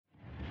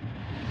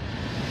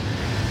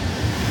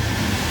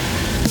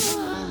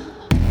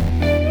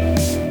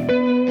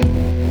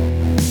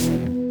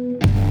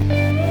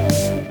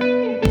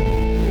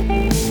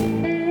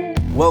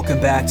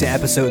welcome back to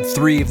episode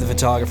 3 of the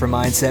Photographer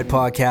Mindset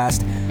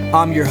Podcast.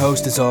 I'm your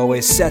host, as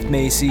always, Seth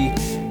Macy,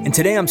 and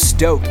today I'm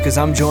stoked because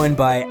I'm joined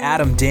by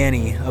Adam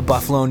Danny, a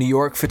Buffalo, New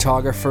York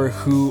photographer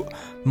who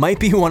might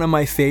be one of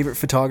my favorite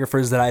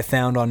photographers that I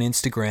found on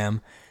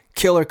Instagram.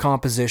 Killer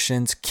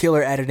compositions,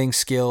 killer editing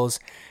skills,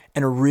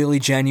 and a really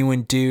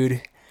genuine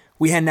dude.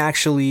 We hadn't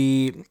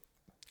actually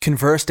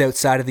conversed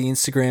outside of the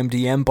Instagram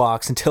DM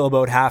box until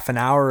about half an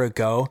hour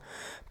ago.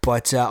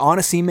 But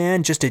honestly,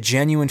 man, just a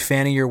genuine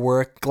fan of your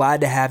work.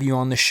 Glad to have you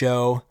on the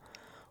show.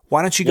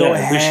 Why don't you go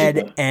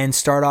ahead and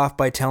start off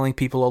by telling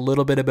people a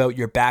little bit about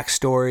your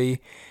backstory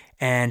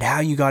and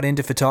how you got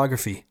into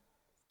photography?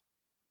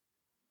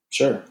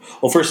 Sure.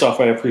 Well, first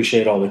off, I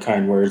appreciate all the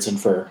kind words and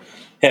for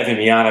having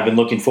me on. I've been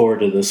looking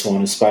forward to this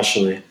one,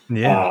 especially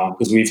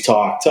because we've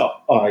talked, through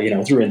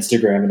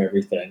Instagram and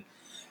everything.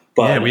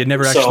 But we had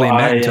never actually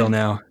met until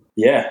now.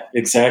 Yeah,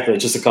 exactly.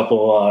 Just a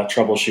couple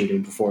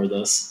troubleshooting before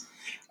this.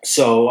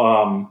 So,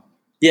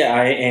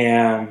 I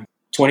am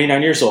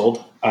 29 years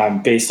old.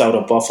 I'm based out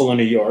of Buffalo,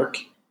 New York,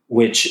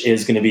 which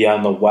is going to be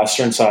on the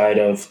western side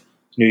of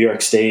New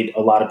York State. A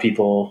lot of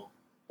people,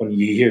 when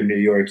you hear New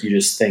York, you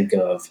just think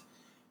of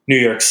New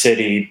York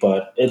City,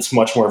 but it's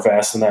much more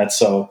vast than that.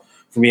 So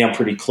for me, I'm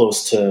pretty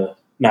close to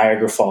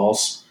Niagara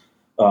Falls,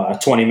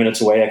 20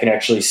 minutes away. I can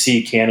actually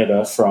see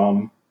Canada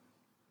from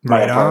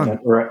my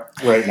apartment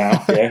right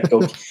now. Yeah,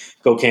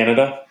 go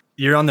Canada.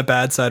 You're on the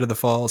bad side of the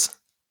falls.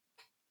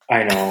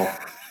 I know.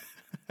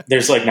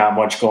 There's not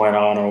much going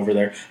on over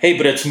there. Hey,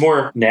 but it's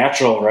more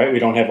natural, right? We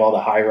don't have all the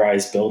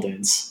high-rise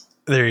buildings.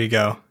 There you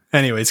go.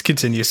 Anyways,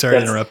 continue. Sorry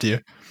to interrupt you.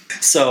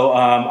 So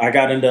I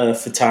got into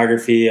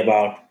photography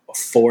about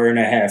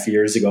 4.5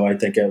 years ago, I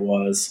think it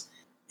was.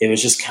 It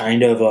was just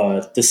kind of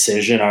a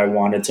decision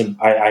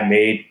I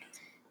made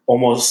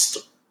almost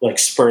like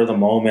spur of the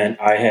moment.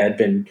 I had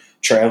been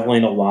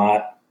traveling a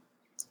lot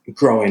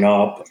growing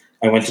up.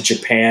 I went to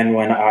Japan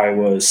when I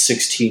was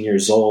 16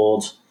 years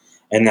old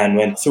and then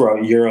went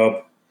throughout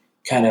Europe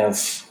kind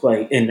of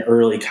in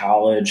early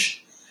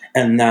college.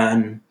 And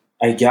then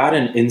I got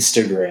an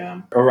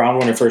Instagram around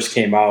when it first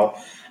came out,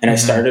 and I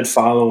started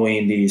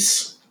following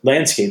these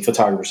landscape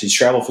photographers, these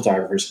travel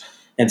photographers,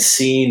 and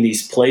seeing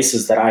these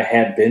places that I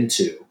had been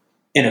to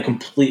in a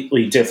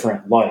completely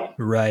different light,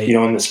 right?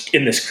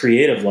 In this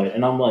creative light.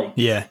 And I'm like,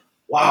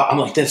 wow, I'm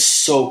like, that's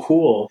so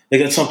cool.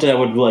 That's something that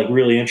would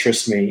really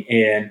interest me.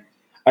 And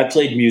I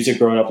played music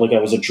growing up. I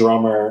was a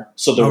drummer.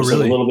 So there was a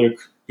little bit of,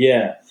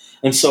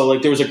 And so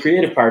there was a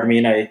creative part of me,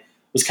 and I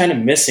was kind of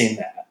missing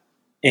that.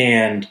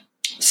 And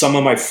some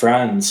of my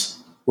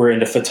friends were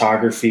into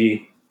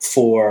photography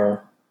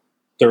for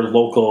their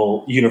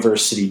local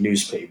university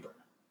newspaper.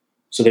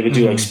 So they would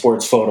do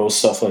sports photos,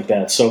 stuff like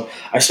that. So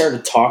I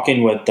started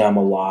talking with them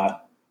a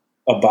lot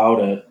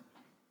about it.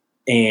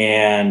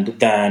 And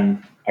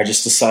then I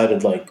just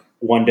decided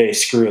one day,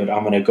 screw it,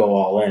 I'm going to go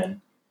all in.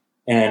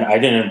 And I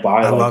didn't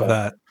buy I love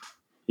that.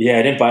 Yeah,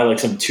 I didn't buy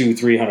some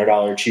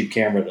 $200-$300 cheap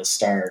camera to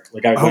start.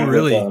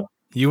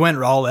 You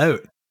went all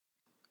out?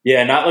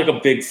 Yeah, not a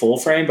big full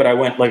frame, but I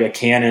went a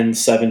Canon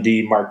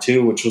 7D Mark II,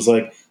 which was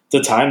at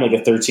the time a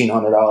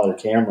 $1,300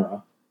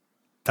 camera.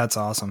 That's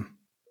awesome.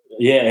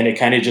 Yeah, and it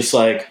kind of just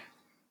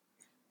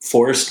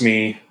forced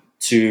me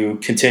to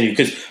continue,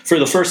 because for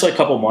the first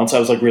couple months I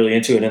was really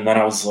into it, and then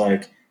I was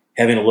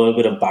having a little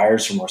bit of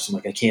buyer's remorse. I'm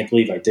I can't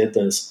believe I did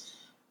this.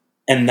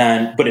 And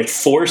then, but it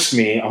forced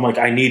me. I'm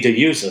I need to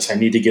use this. I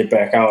need to get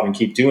back out and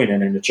keep doing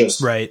it. And it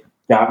just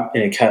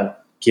it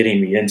kept getting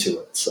me into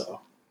it.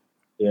 So,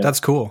 yeah. That's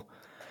cool.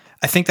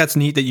 I think that's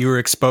neat that you were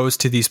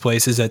exposed to these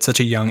places at such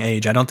a young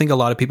age. I don't think a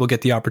lot of people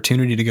get the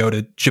opportunity to go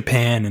to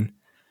Japan. And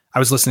I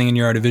was listening in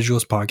your Art of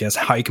Visuals podcast,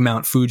 hike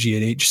Mount Fuji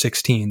at age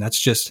 16. That's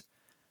just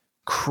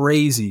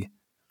crazy.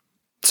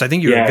 So I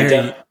think you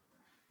were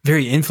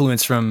very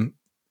influenced from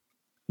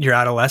your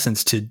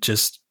adolescence to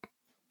just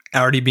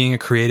already being a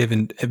creative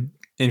and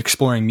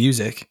exploring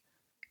music.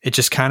 It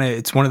just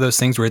it's one of those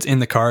things where it's in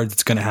the cards,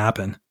 it's going to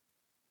happen.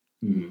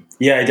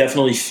 Yeah, I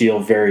definitely feel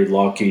very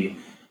lucky.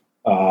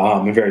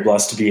 I'm very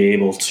blessed to be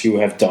able to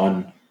have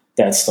done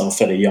that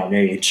stuff at a young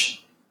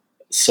age.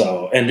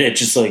 So, and it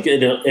just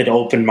it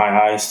opened my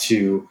eyes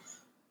to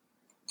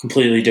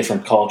completely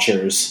different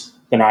cultures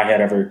than I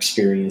had ever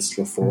experienced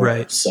before.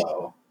 Right.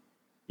 So,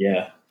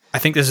 yeah. I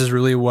think this is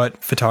really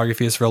what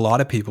photography is for a lot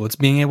of people. It's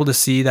being able to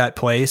see that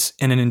place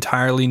in an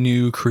entirely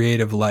new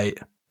creative light.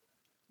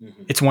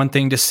 It's one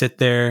thing to sit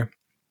there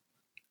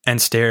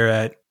and stare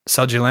at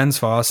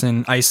Seljalandsfoss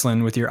in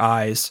Iceland with your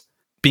eyes.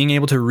 Being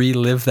able to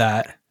relive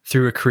that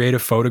through a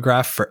creative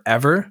photograph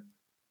forever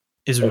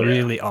is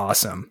really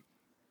awesome.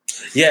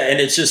 Yeah, and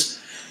it's just,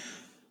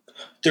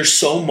 there's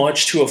so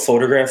much to a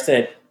photograph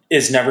that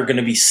is never going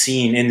to be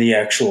seen in the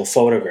actual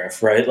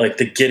photograph, right?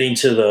 The getting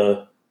to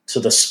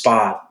the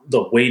spot,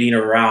 the waiting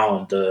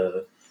around,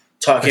 the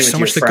talking There's with so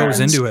your much friends.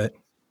 that goes into it.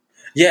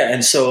 Yeah,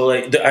 and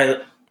so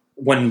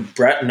when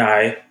Brett and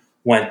I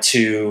went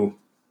to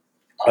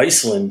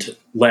Iceland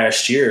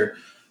last year,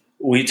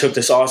 we took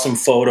this awesome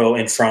photo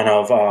in front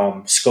of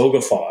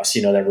Skogafoss,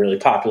 that really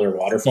popular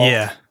waterfall.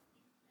 Yeah.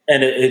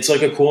 And it's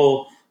a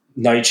cool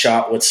night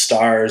shot with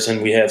stars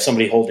and we have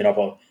somebody holding up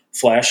a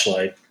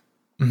flashlight.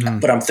 Mm-hmm.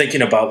 But I'm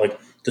thinking about like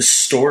the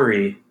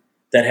story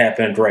that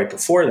happened right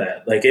before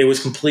that. Like it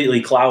was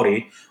completely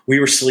cloudy. We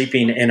were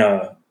sleeping in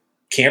a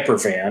camper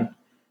van.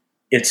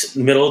 It's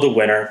middle of the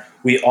winter.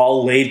 We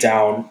all lay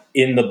down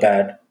in the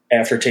bed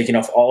after taking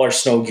off all our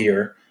snow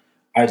gear.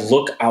 I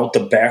look out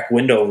the back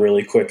window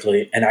really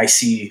quickly and I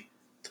see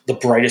the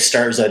brightest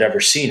stars I'd ever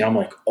seen. I'm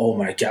like, oh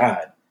my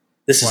God,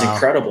 this is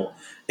incredible.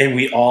 And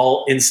we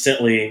all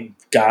instantly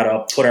got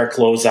up, put our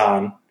clothes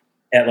on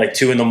at like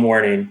 2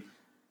 a.m.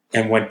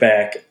 and went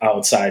back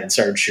outside and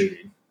started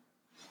shooting.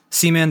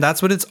 See, man,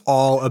 that's what it's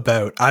all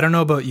about. I don't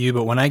know about you,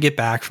 but when I get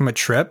back from a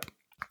trip,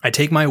 I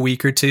take my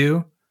week or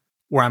two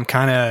where I'm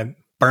kind of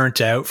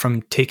burnt out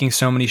from taking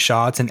so many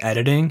shots and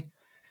editing.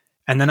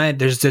 And then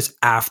there's this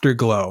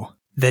afterglow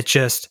that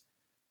just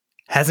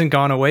hasn't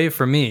gone away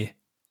for me.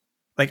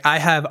 Like I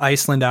have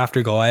Iceland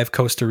afterglow, I have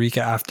Costa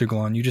Rica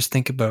afterglow, and you just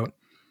think about,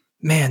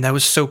 man, that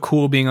was so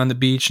cool being on the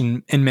beach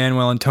in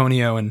Manuel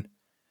Antonio and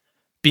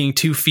being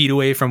 2 feet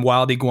away from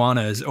wild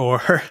iguanas.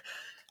 Or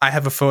I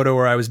have a photo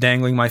where I was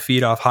dangling my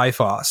feet off High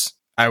Foss.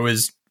 I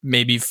was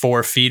maybe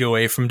 4 feet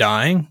away from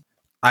dying.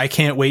 I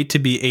can't wait to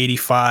be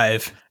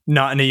 85,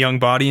 not in a young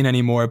body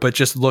anymore, but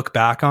just look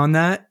back on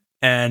that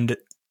and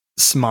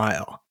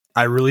smile.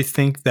 I really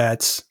think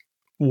that's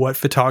what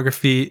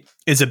photography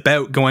is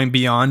about, going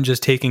beyond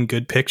just taking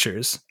good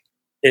pictures.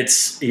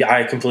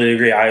 I completely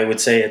agree. I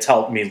would say it's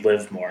helped me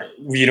live more.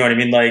 You know what I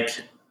mean? Like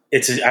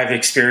I've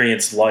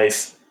experienced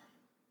life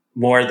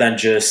more than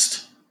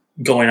just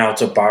going out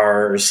to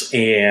bars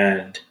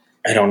and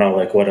I don't know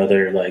like what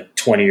other like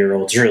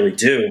 20-year-olds really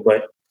do,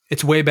 but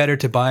it's way better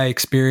to buy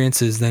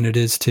experiences than it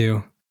is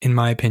to, in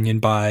my opinion,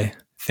 buy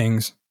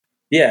things.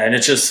 Yeah. And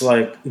it's just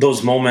like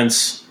those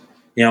moments,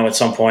 you know, at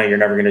some point you're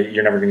never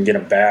gonna get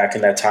them back,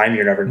 and that time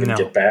you're never gonna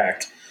get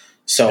back.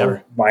 So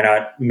why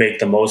not make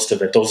the most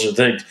of it? Those are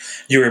the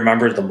you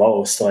remember the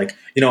most. Like,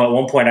 you know, at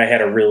one point I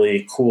had a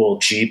really cool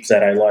Jeep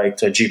that I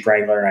liked, a Jeep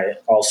Wrangler, and I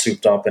all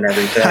souped up and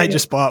everything. I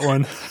just bought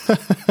one.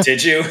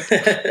 Did you?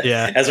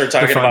 Yeah. As we're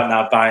talking about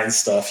not buying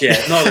stuff.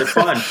 Yeah. No, they're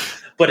fun.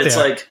 But it's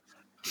like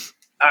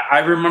I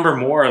remember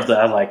more of the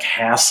like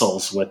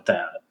hassles with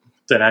that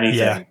than anything.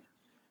 Yeah.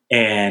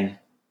 And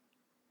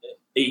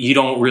you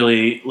don't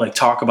really like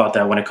talk about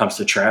that when it comes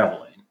to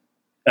traveling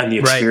and the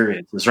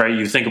experiences, right?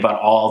 You think about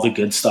all the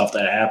good stuff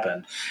that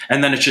happened,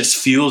 and then it just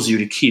fuels you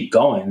to keep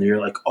going. You're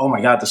like, oh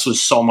my God, this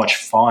was so much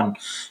fun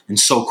and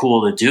so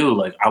cool to do.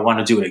 Like, I want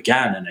to do it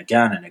again and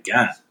again and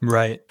again.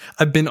 Right.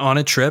 I've been on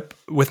a trip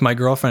with my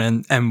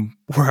girlfriend and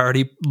we're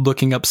already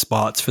looking up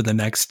spots for the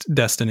next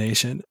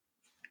destination.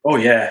 Oh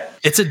yeah.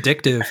 It's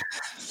addictive.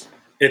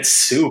 It's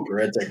super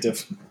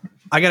addictive.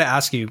 I got to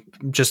ask you,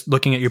 just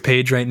looking at your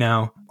page right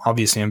now,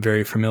 obviously I'm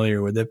very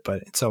familiar with it,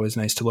 but it's always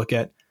nice to look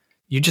at.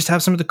 You just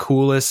have some of the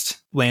coolest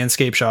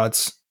landscape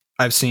shots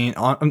I've seen.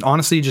 I'm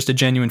honestly just a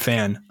genuine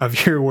fan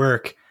of your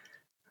work.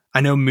 I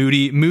know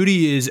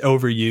Moody is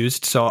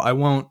overused, so I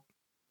won't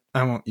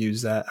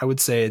use that. I would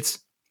say it's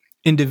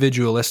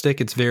individualistic.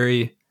 It's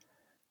very,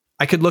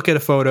 I could look at a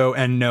photo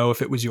and know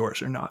if it was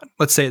yours or not.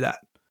 Let's say that.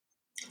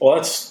 Well,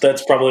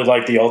 that's probably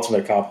like the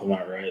ultimate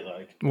compliment, right?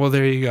 Like, well,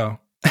 there you go.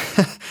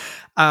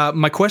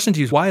 My question to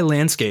you is, why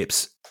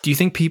landscapes? Do you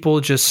think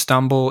people just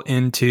stumble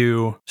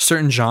into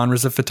certain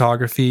genres of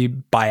photography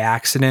by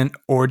accident,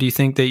 or do you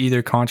think they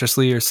either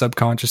consciously or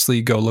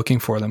subconsciously go looking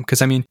for them?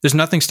 Because, I mean, there's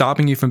nothing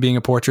stopping you from being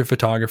a portrait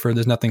photographer.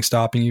 There's nothing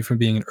stopping you from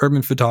being an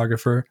urban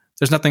photographer.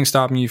 There's nothing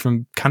stopping you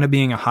from kind of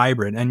being a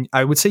hybrid. And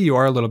I would say you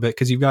are a little bit,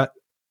 because you've got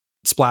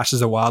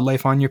splashes of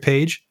wildlife on your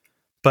page.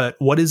 But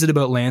what is it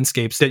about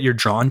landscapes that you're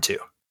drawn to?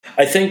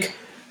 I think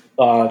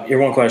your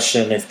one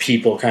question, if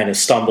people kind of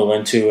stumble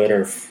into it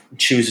or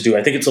choose to do,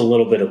 I think it's a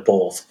little bit of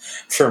both.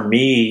 For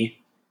me,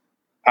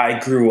 I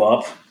grew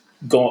up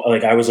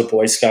I was a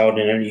Boy Scout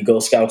and an Eagle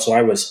Scout, so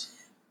I was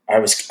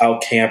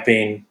out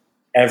camping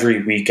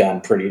every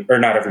weekend,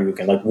 not every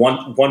weekend, like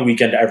one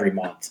weekend every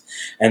month,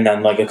 and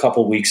then like a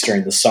couple weeks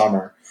during the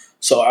summer.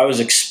 So I was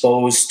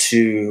exposed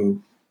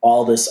to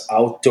all this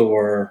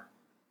outdoor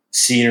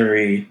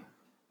scenery,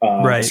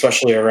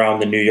 especially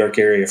around the New York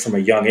area from a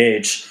young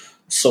age.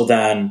 So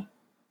then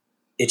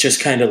it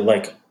just kind of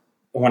like,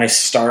 when I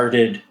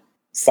started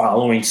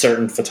following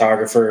certain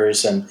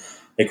photographers and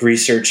like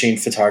researching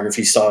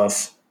photography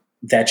stuff,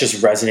 that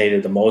just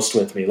resonated the most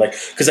with me. Like,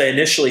 because I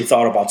initially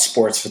thought about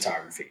sports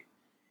photography.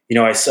 You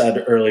know, I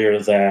said earlier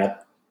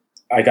that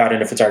I got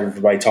into photography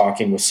by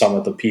talking with some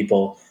of the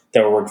people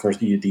that were working for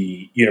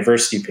the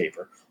university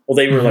paper. Well,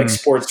 they were like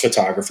sports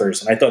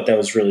photographers, and I thought that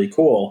was really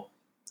cool.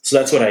 So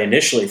that's what I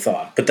initially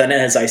thought. But then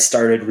as I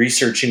started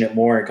researching it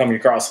more and coming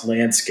across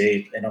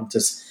landscape, and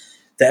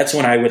that's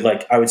when I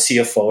would see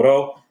a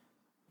photo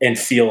and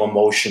feel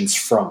emotions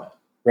from it,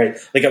 right?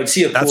 Like I would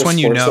see a cool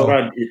sports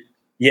photo.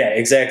 Yeah,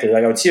 exactly.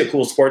 Like I would see a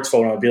cool sports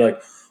photo and I'd be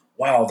like,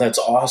 wow, that's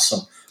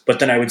awesome. But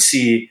then I would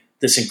see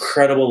this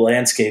incredible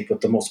landscape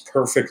with the most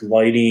perfect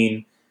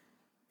lighting,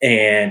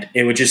 and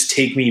it would just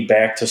take me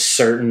back to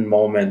certain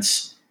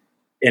moments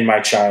in my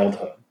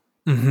childhood.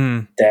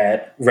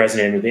 that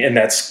resonated with me. And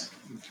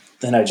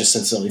then I just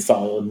instantly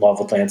fell in love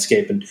with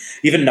landscape. And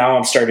even now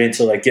I'm starting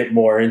to like get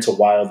more into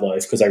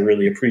wildlife because I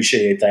really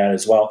appreciate that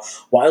as well.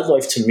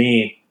 Wildlife to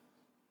me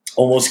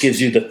almost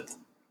gives you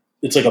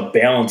it's like a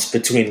balance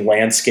between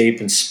landscape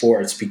and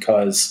sports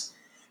because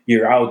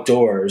you're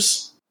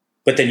outdoors,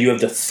 but then you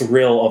have the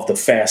thrill of the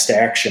fast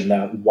action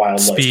that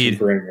wildlife Speed. can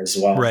bring as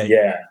well. Right.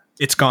 Yeah.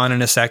 It's gone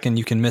in a second.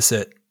 You can miss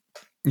it.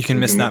 You can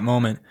miss that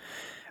moment.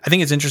 I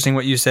think it's interesting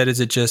what you said is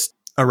it just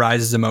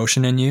arises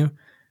emotion in you.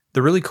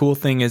 The really cool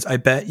thing is I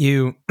bet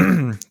you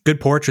good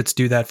portraits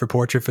do that for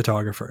portrait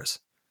photographers.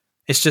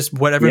 It's just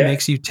whatever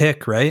makes you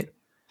tick, right?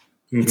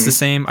 It's the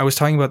same. I was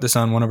talking about this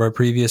on one of our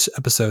previous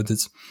episodes.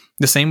 It's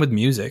the same with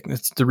music.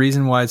 It's the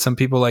reason why some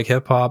people like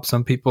hip hop,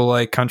 some people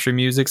like country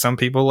music, some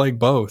people like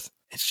both.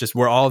 It's just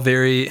we're all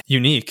very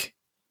unique,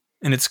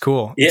 and it's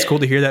cool. Yeah. It's cool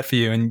to hear that for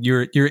you, and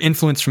you're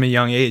influenced from a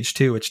young age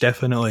too, which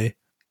definitely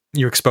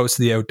you're exposed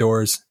to the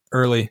outdoors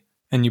early,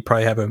 and you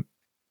probably have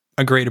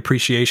a great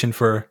appreciation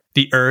for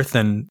the earth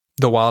and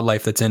the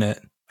wildlife that's in it.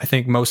 I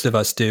think most of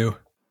us do.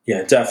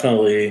 Yeah,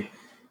 definitely.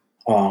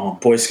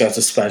 Boy Scouts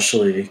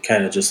especially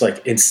kind of just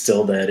like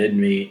instilled that in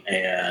me,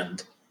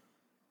 and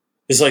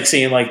it's like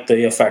seeing like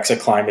the effects of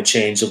climate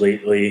change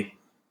lately.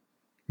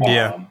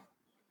 Yeah.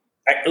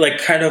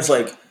 Kind of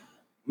like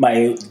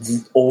my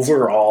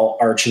overall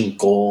arching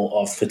goal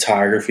of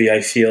photography,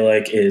 I feel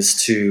like,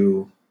 is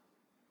to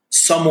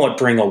somewhat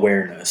bring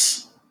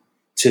awareness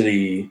to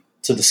the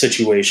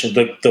situation,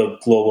 the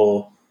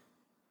global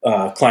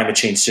climate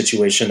change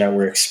situation that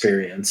we're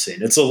experiencing.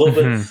 It's a little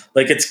bit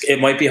like it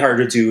might be hard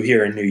to do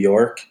here in New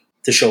York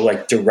to show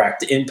like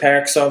direct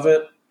impacts of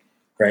it,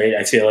 right?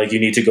 I feel like you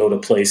need to go to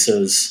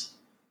places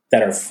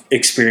that are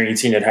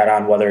experiencing it head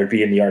on, whether it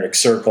be in the Arctic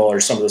Circle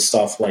or some of the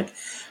stuff like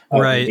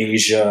in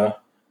Asia.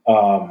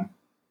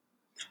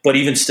 But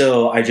even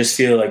still, I just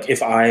feel like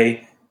if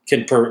I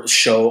can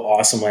show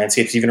awesome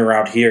landscapes, even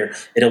around here,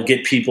 it'll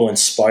get people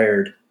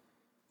inspired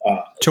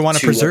to want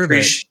to preserve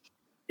it.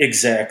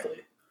 Exactly.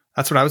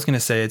 That's what I was going to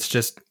say. It's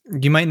just,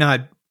 you might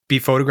not be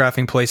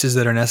photographing places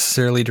that are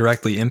necessarily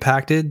directly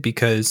impacted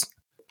because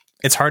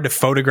it's hard to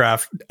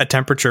photograph a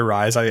temperature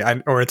rise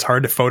or it's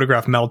hard to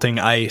photograph melting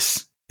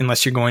ice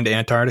unless you're going to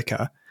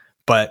Antarctica.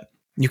 But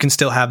you can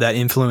still have that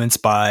influence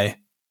by,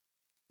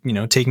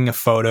 taking a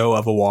photo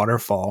of a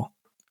waterfall.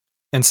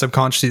 And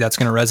subconsciously that's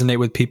going to resonate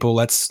with people.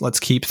 Let's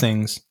keep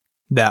things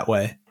that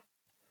way.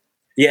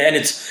 Yeah, and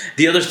it's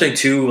the other thing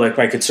too, like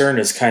my concern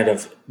is kind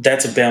of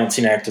that's a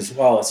balancing act as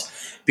well. It's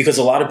because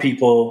a lot of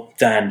people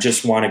then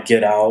just want to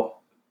get out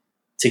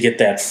to get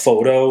that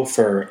photo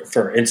for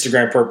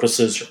Instagram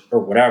purposes or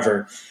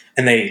whatever,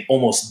 and they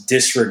almost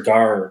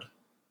disregard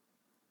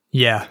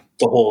the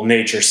whole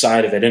nature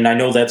side of it. And I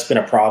know that's been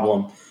a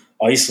problem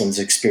Iceland's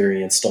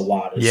experienced a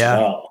lot as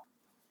well.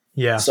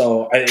 Yeah.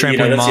 So that's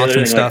trampoline the moths other thing,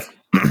 and stuff.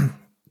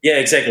 Yeah,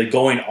 exactly.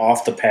 Going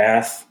off the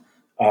path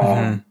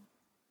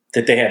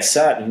that they have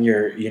set, and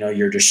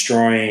you're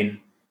destroying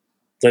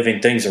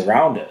living things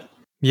around it.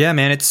 Yeah,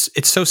 man, it's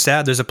so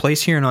sad. There's a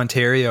place here in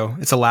Ontario.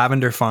 It's a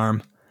lavender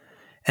farm,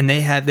 and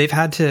they've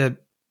had to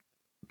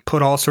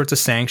put all sorts of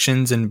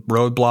sanctions and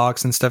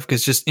roadblocks and stuff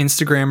because just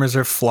Instagrammers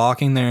are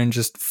flocking there and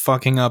just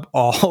fucking up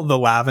all the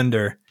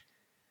lavender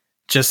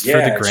just for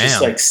the gram. It's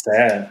just like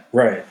sad,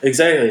 right?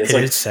 Exactly.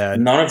 It's sad.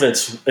 None of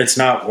it's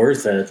not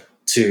worth it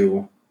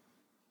to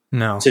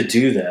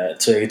do that,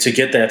 to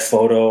get that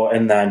photo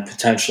and then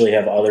potentially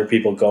have other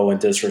people go and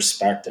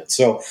disrespect it.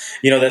 So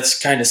that's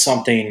kind of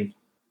something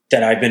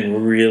that I've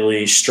been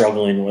really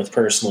struggling with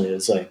personally,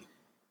 is like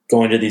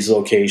going to these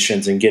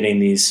locations and getting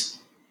these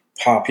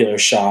popular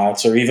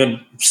shots or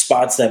even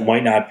spots that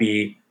might not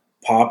be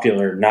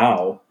popular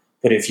now,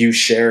 but if you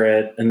share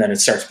it and then it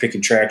starts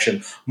picking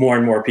traction, more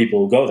and more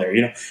people will go there.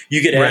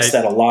 You get asked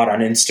that a lot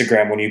on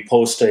Instagram when you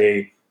post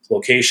a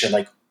location,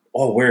 like,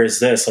 oh, where is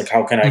this? Like,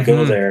 how can I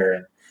go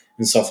there?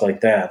 And stuff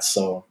like that.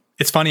 So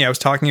it's funny. I was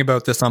talking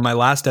about this on my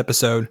last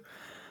episode.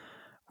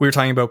 We were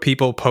talking about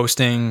people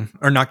posting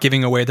or not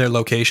giving away their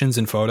locations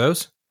in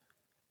photos,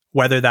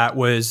 whether that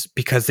was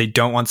because they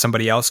don't want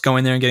somebody else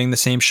going there and getting the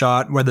same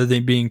shot, whether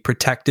they're being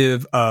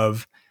protective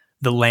of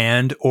the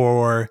land,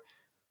 or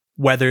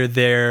whether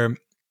they're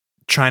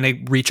trying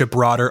to reach a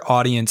broader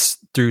audience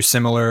through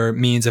similar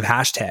means of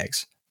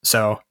hashtags.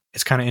 So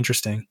it's kind of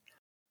interesting.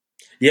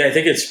 Yeah, I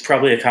think it's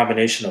probably a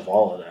combination of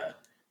all of that.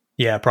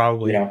 Yeah,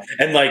 probably.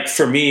 And like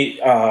for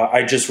me,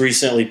 I just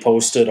recently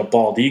posted a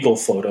bald eagle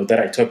photo that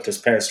I took this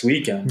past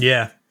weekend.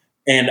 Yeah.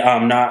 And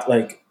I'm not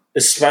like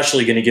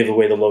especially going to give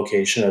away the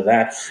location of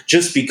that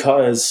just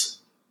because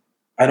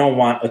I don't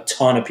want a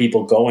ton of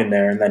people going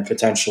there and then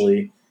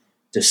potentially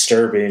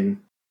disturbing.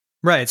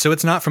 Right. So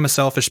it's not from a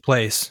selfish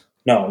place.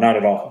 No, not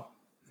at all.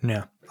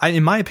 Yeah.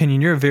 In my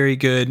opinion, you're a very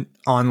good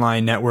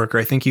online networker.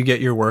 I think you get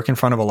your work in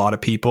front of a lot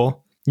of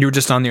people. You were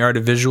just on the Art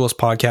of Visuals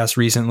podcast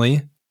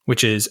recently,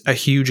 which is a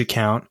huge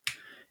account,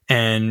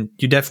 and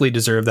you definitely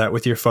deserve that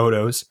with your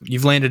photos.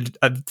 You've landed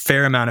a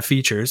fair amount of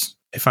features,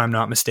 if I'm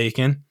not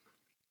mistaken.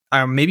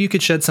 Maybe you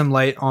could shed some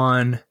light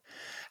on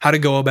how to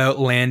go about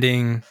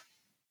landing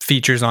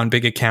features on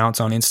big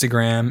accounts on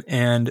Instagram,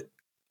 and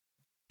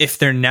if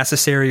they're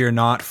necessary or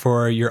not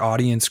for your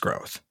audience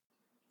growth?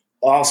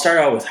 Well, I'll start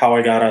out with how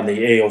I got on the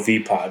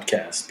AOV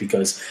podcast,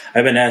 because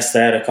I've been asked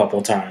that a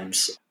couple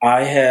times.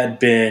 I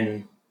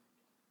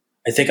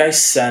think I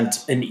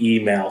sent an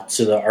email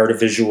to the Art of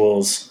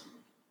Visuals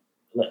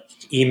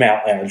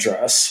email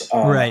address.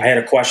 Right. I had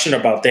a question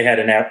about they have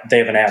an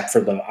app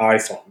for the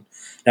iPhone,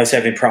 and I was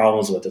having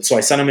problems with it. So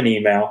I sent them an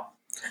email,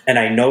 and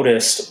I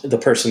noticed the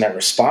person that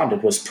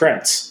responded was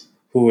Prince,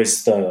 who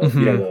is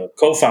the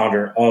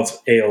co-founder of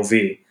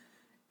AOV.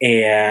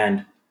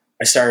 And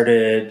I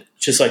started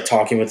just like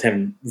talking with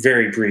him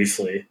very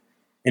briefly,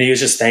 and he was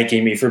just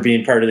thanking me for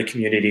being part of the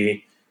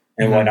community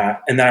and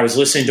whatnot. And then I was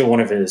listening to one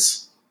of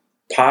his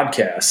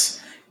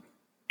podcasts,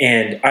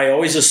 and I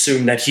always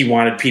assumed that he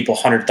wanted people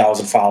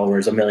 100,000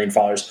 followers, 1,000,000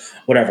 followers,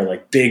 whatever,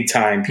 like big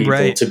time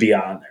people to be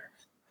on there.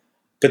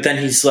 But then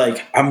he's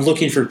like, I'm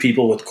looking for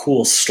people with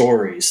cool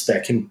stories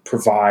that can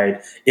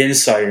provide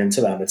insight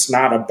into them. It's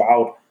not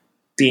about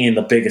being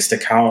the biggest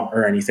account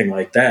or anything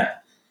like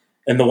that.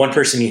 And the one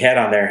person he had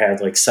on there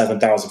had like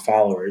 7,000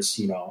 followers,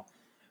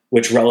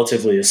 which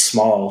relatively is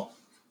small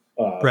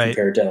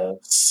compared to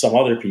some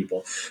other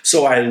people.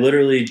 So I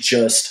literally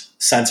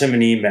just sent him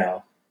an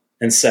email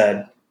and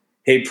said,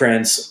 hey,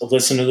 Prince,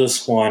 listen to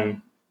this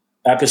one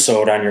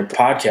episode on your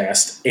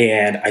podcast,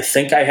 and I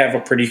think I have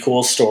a pretty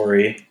cool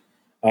story.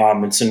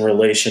 It's in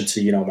relation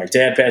to, my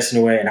dad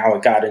passing away and how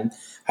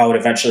it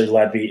eventually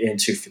led me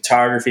into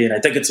photography. And I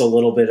think it's a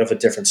little bit of a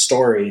different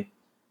story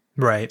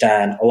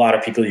than a lot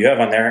of people you have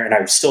on there. And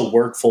I still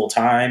work full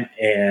time.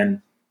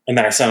 And then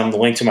I sent him the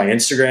link to my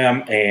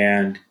Instagram,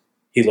 and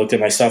he looked at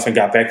my stuff and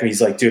got back to me.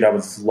 He's like, dude, I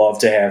would love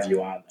to have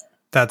you on there.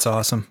 That's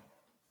awesome.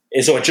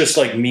 And so it's just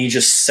like me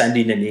just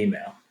sending an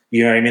email.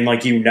 You know what I mean?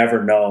 Like, you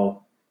never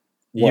know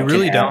what you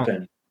really can happen.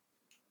 Don't.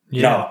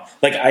 Yeah. No,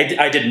 like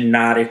I did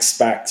not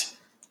expect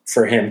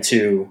for him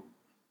to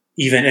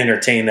even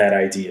entertain that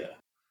idea.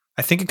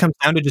 I think it comes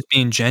down to just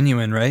being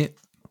genuine, right?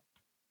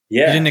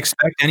 Yeah. You didn't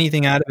expect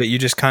anything out of it. You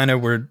just kind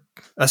of were,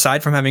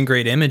 aside from having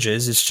great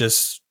images, it's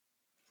just,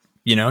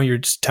 you're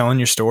just telling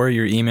your story,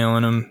 you're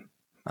emailing them.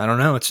 I don't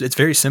know. It's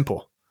very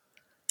simple.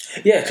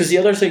 Yeah. Cause the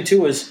other thing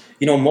too is,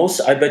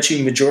 I bet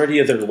you majority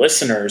of their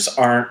listeners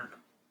aren't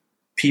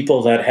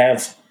people that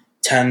have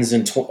tens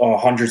and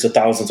hundreds of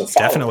thousands of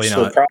followers. Definitely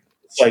so not.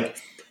 It's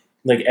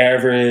like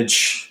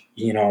average,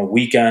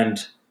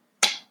 weekend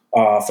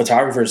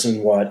photographers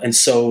and what. And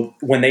so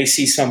when they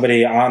see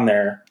somebody on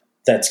there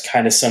that's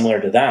kind of similar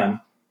to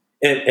them,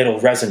 it'll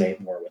resonate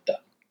more with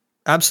them.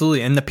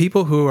 Absolutely. And the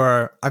people who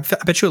are, I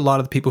bet you a lot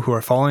of the people who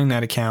are following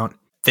that account,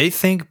 they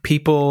think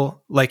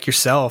people like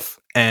yourself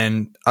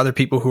and other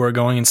people who are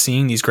going and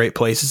seeing these great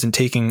places and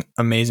taking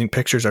amazing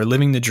pictures are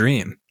living the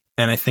dream.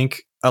 And I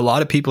think a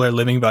lot of people are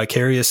living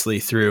vicariously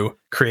through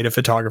creative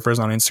photographers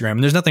on Instagram.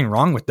 And there's nothing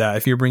wrong with that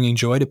if you're bringing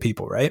joy to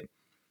people, right?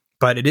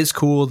 But it is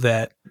cool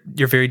that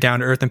you're very down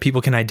to earth and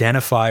people can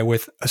identify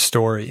with a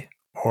story,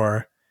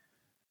 or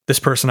this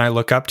person I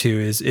look up to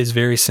is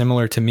very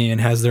similar to me and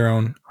has their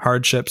own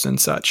hardships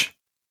and such.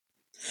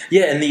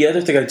 Yeah. And the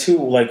other thing I too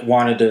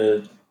wanted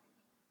to,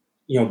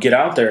 get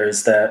out there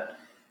is that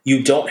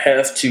you don't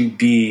have to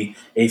be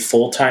a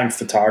full-time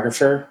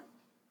photographer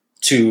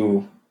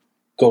to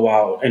go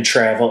out and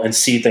travel and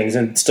see things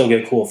and still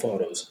get cool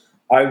photos.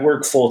 I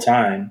work full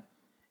time,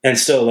 and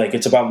still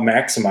it's about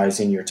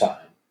maximizing your time.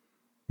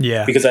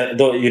 Yeah. Because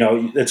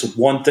it's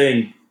one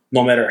thing,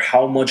 no matter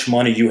how much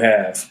money you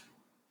have,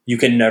 you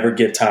can never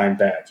get time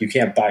back. You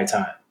can't buy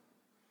time.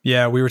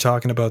 Yeah. We were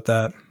talking about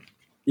that.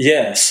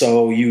 Yeah.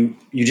 So you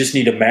just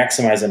need to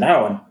maximize it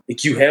now.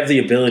 And you have the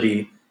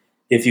ability,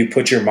 if you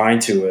put your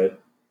mind to it,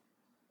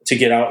 to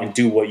get out and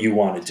do what you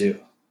want to do.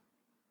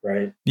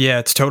 Right. Yeah.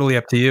 It's totally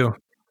up to you.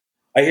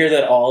 I hear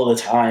that all the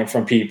time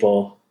from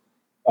people,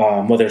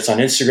 whether it's on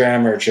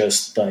Instagram or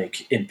just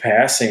in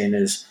passing,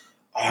 is,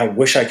 oh, I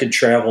wish I could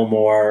travel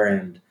more,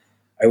 and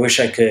I wish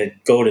I could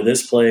go to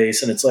this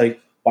place. And it's like,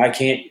 why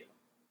can't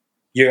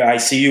you? I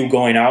see you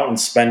going out and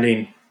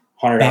spending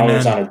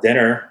 $100 on a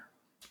dinner.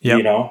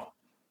 Yep.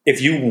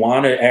 If you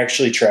want to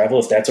actually travel,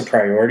 if that's a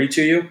priority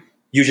to you,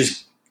 you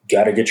just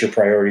got to get your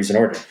priorities in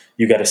order.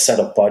 You got to set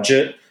a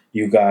budget.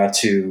 You got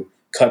to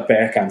cut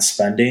back on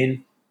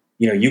spending.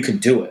 You can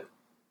do it.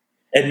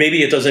 And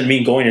maybe it doesn't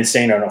mean going and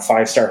staying in a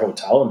 5-star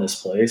hotel in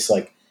this place.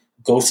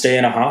 Go stay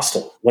in a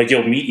hostel.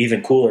 You'll meet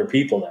even cooler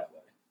people that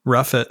way.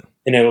 Rough it.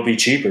 And it'll be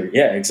cheaper.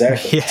 Yeah,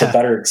 exactly. Yeah. It's a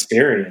better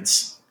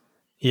experience.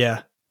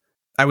 Yeah.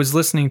 I was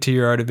listening to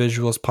your Art of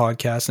Visuals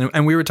podcast,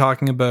 and we were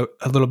talking about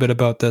a little bit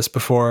about this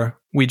before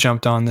we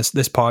jumped on this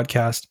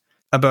podcast,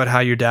 about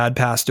how your dad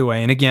passed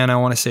away. And again, I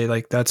want to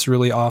say that's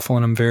really awful,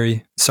 and I'm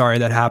very sorry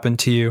that happened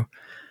to you.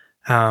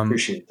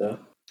 Appreciate that.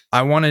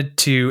 I wanted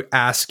to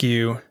ask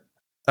you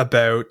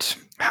about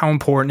how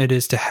important it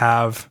is to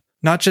have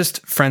not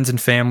just friends and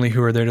family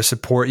who are there to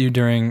support you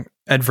during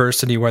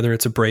adversity, whether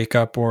it's a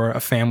breakup or a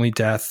family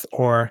death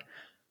or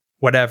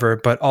whatever,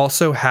 but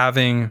also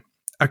having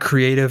a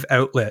creative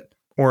outlet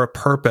or a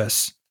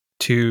purpose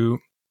to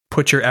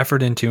put your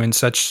effort into in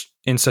such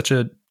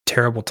a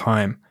terrible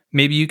time.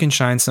 Maybe you can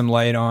shine some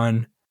light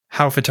on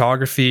how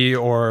photography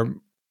or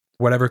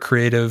whatever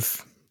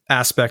creative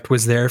aspect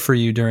was there for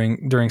you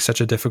during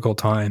such a difficult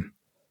time.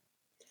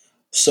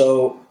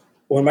 So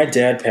when my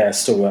dad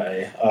passed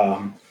away,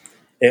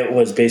 it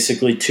was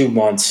basically 2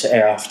 months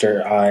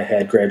after I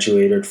had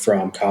graduated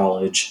from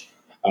college.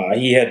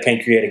 He had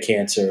pancreatic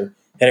cancer,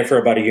 had it for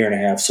about a year and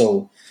a half.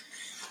 So,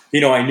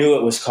 I knew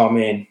it was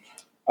coming,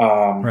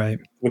 Right.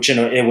 which in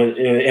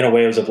a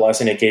way it was a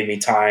blessing. It gave me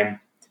time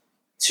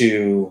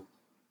to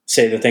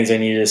say the things I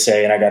needed to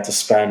say, and I got to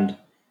spend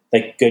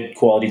like good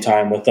quality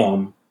time with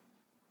them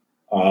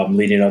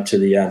leading up to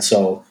the end.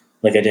 So,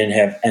 like, I didn't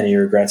have any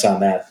regrets on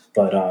that.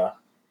 But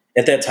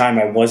at that time,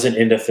 I wasn't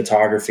into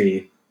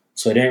photography,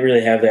 so I didn't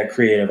really have that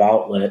creative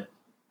outlet.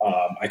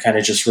 I kind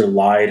of just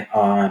relied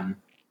on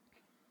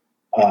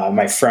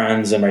my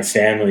friends and my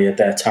family at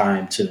that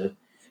time to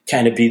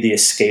kind of be the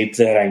escape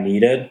that I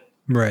needed.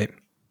 Right.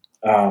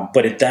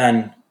 But it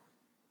then,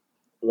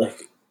 like,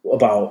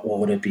 about, what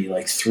would it be,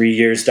 like 3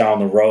 years down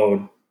the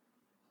road,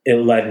 it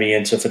led me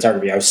into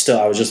photography. I was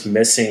just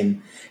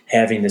missing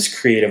having this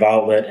creative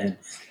outlet. And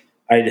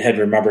I had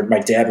remembered my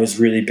dad was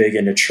really big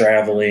into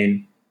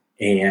traveling,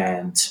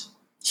 and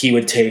he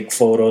would take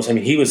photos. I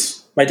mean,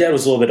 my dad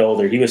was a little bit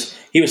older. He was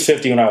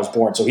 50 when I was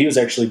born. So he was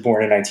actually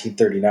born in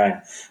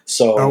 1939.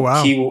 So Oh,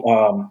 wow.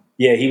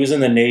 he was in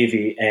the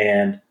Navy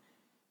and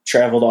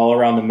traveled all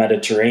around the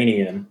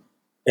Mediterranean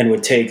and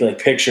would take like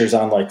pictures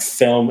on like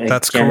film and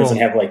That's cameras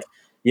cool.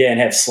 and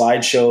have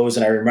slideshows.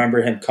 And I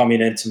remember him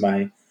coming into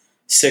my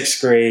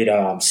 6th grade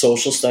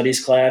social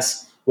studies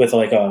class with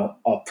like a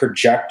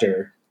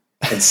projector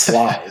and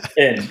slide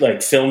and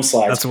like film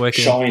slides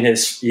showing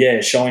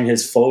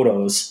his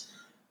photos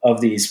of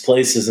these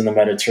places in the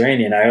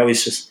Mediterranean. I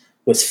always just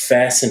was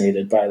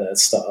fascinated by that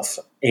stuff.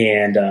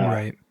 And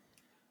Right.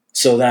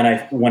 so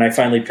then when I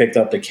finally picked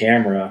up the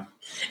camera,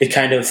 it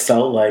kind of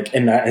felt like,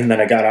 and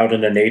then I got out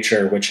into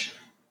nature, which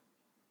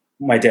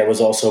my dad was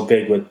also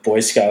big with Boy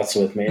Scouts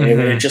with me.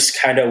 Mm-hmm. It just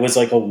kind of was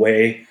like a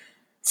way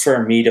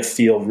for me to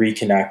feel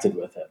reconnected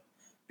with it,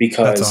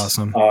 because that's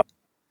awesome.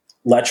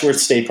 Letchworth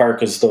State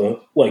Park is the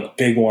like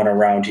big one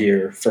around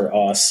here for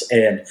us,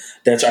 and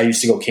I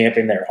used to go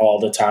camping there all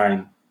the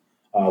time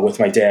with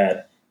my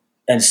dad.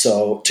 And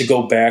so to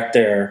go back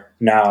there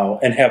now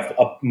and have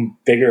a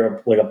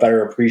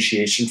better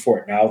appreciation for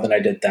it now than I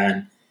did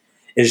then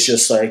is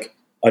just like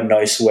a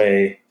nice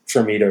way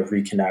for me to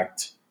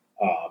reconnect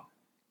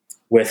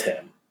with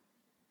him.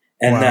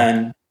 And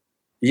Wow.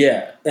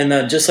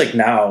 then just like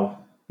now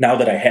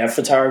that I have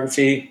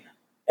photography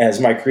as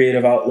my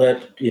creative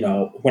outlet,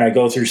 when I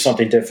go through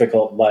something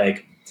difficult,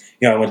 like,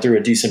 I went through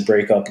a decent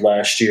breakup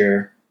last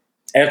year.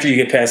 After you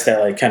get past that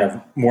like kind of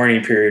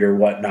mourning period or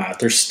whatnot,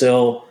 there's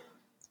still,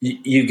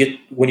 you get,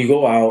 when you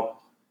go out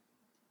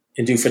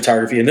and do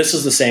photography, and this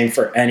is the same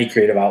for any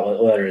creative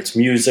outlet, whether it's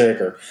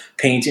music or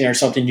painting or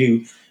something,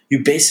 you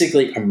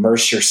basically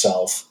immerse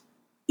yourself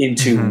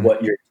into Mm-hmm.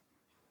 what you're,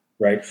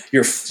 right.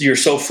 You're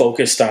so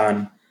focused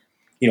on,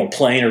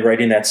 playing or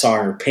writing that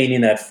song or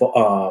painting that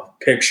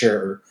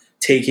picture or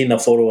taking the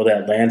photo of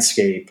that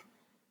landscape,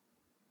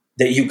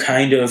 that you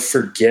kind of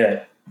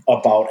forget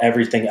about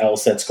everything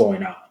else that's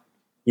going on.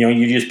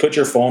 You just put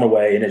your phone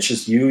away and it's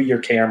just you, your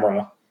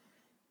camera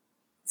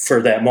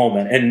for that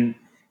moment. And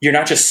you're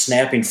not just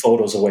snapping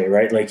photos away,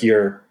 right? Like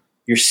you're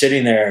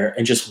sitting there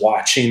and just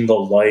watching the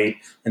light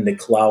and the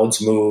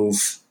clouds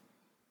move,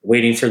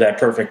 waiting for that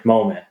perfect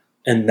moment.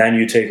 And then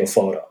you take a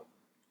photo.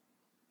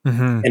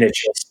 Mm-hmm. And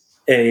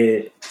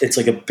it's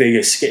like a big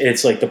escape.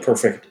 It's like the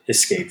perfect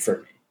escape for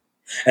me.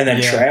 And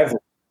then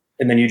travel,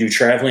 and then you do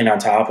traveling on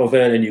top of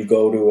it, and you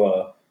go to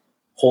a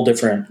whole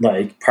different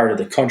like part of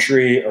the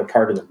country or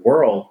part of the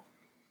world,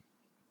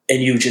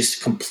 and you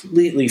just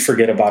completely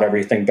forget about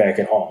everything back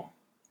at home,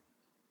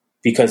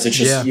 because it's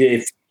just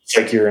it's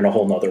like you're in a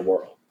whole nother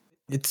world.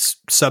 It's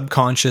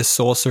subconscious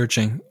soul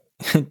searching.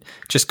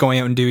 Just going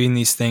out and doing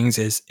these things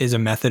is a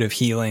method of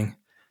healing.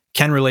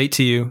 Can relate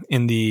to you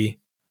in the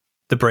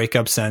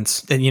breakup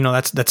sense. And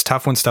that's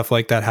tough when stuff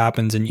like that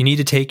happens, and you need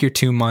to take your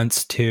 2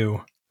 months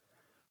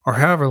or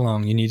however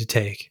long you need to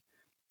take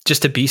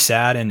just to be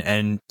sad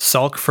and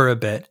sulk for a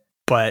bit.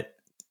 But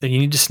you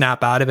need to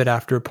snap out of it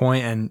after a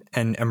point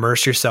and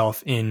immerse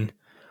yourself in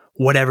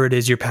whatever it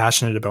is you're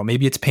passionate about.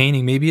 Maybe it's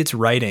painting, maybe it's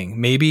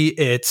writing, maybe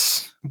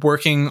it's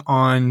working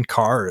on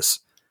cars.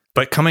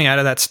 But coming out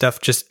of that stuff,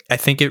 I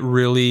think it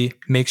really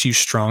makes you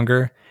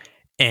stronger.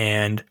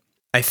 And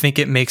I think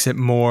it makes it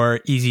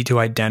more easy to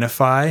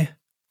identify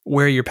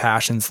where your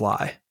passions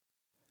lie.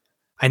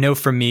 I know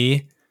for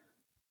me,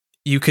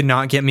 you could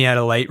not get me out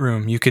of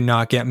Lightroom. You could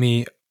not get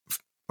me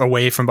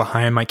away from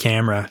behind my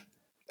camera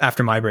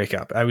after my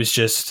breakup.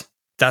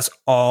 That's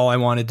all I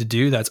wanted to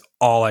do. That's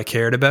all I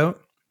cared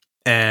about.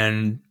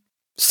 And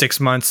 6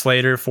 months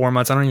later, 4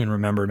 months, I don't even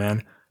remember,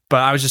 man.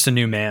 But I was just a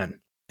new man.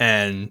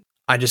 And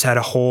I just had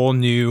a whole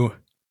new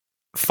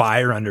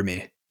fire under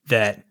me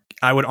that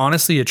I would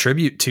honestly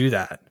attribute to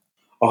that.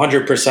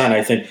 100%.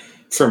 I think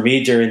for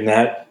me during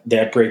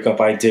that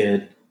breakup I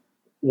did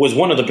was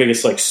one of the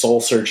biggest like soul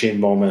searching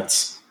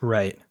moments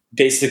Right.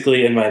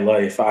 basically in my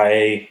life,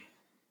 I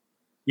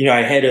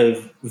had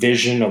a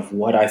vision of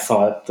what I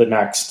thought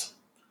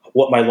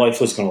what my life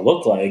was going to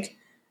look like.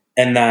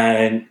 And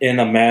then in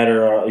a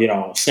matter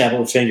of, snap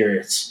of a finger,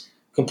 it's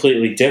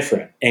completely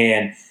different.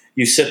 And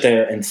you sit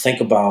there and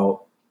think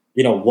about,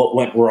 what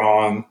went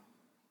wrong.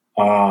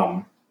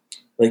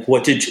 Like,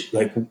 what did you,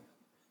 like,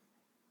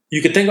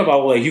 you could think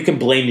about, like, you can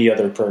blame the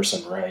other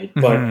person, right?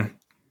 But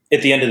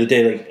at the end of the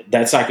day, like,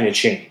 that's not going to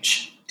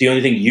change. The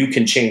only thing you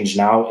can change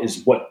now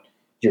is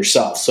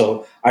yourself.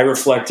 So I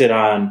reflected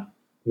on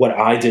what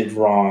I did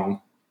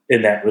wrong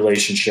in that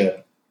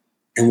relationship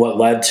and what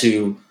led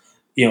to,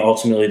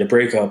 ultimately the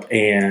breakup,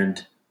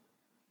 and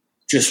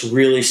just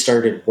really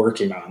started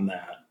working on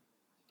that.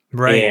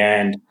 Right.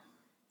 And,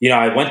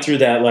 I went through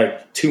that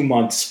like 2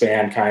 month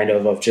span kind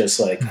of just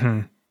like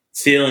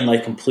feeling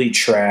like complete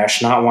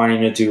trash, not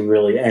wanting to do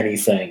really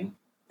anything.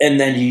 And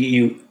then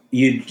you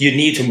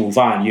need to move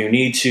on. You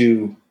need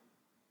to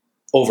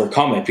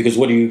overcome it, because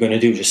what are you going to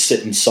do? Just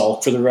sit and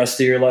sulk for the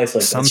rest of your life?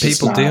 Like, Some that's just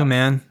people not. do,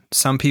 man.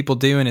 Some people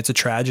do, and it's a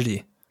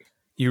tragedy.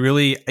 You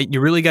really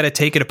got to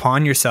take it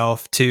upon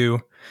yourself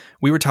to,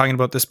 we were talking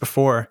about this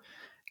before,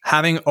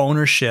 having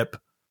ownership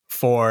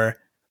for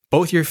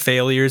both your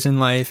failures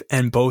in life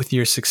and both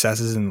your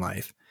successes in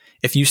life.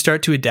 If you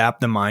start to adapt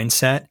the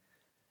mindset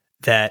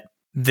that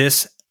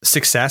this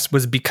success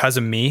was because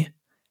of me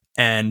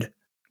and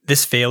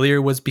this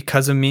failure was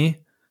because of me,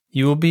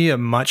 you will be a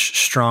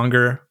much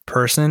stronger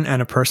person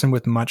and a person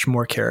with much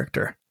more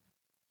character.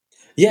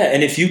 Yeah,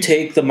 and if you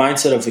take the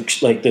mindset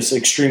of like this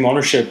extreme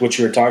ownership, which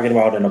you were talking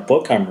about in a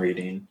book I'm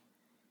reading.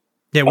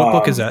 Yeah, what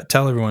book is that?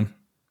 Tell everyone.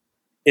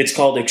 It's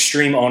called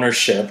Extreme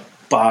Ownership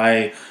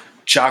by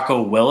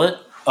Jocko Willett,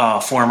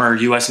 former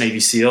U.S. Navy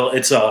SEAL.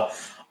 It's a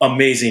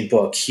amazing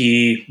book.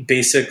 He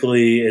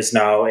basically is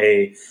now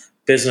a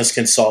business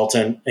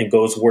consultant and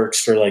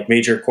works for like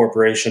major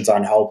corporations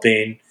on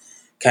helping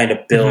kind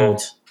of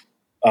build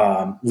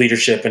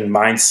leadership and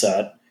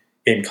mindset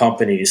in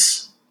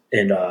companies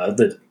in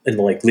the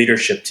like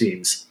leadership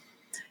teams.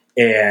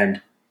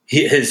 And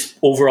his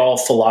overall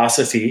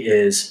philosophy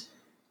is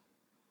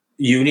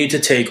you need to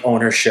take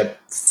ownership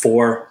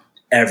for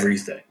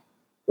everything,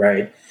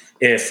 right?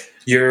 If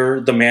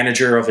you're the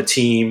manager of a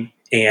team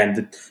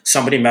and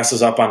somebody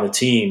messes up on the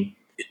team,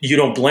 you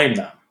don't blame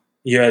them.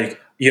 You're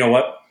like, you know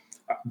what?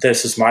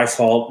 This is my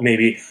fault.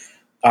 Maybe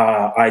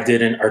I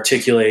didn't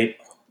articulate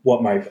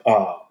what my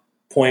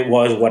point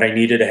was, what I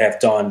needed to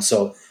have done.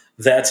 So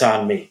that's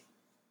on me.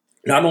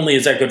 Not only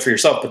is that good for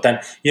yourself, but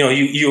then,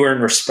 you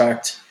earn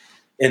respect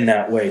in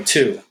that way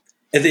too.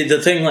 And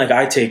the thing like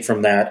I take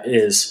from that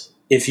is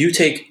if you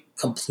take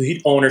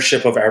complete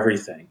ownership of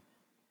everything,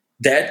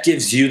 that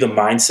gives you the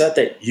mindset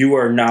that you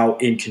are now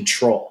in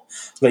control.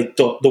 Like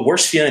the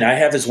worst feeling I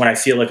have is when I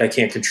feel like I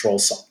can't control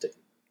something.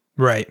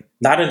 Right.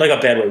 Not in like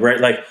a bad way, right?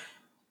 Like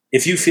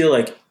if you feel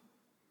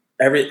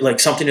like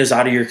something is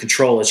out of your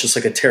control, it's just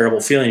like a terrible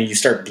feeling and you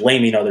start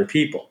blaming other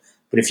people.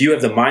 But if you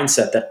have the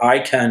mindset that I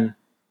can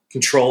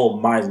control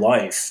my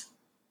life,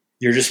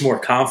 you're just more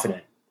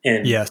confident.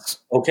 And yes,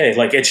 okay,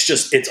 like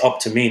it's up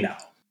to me now.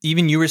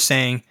 Even you were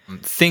saying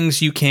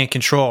things you can't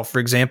control. For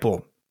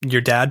example, your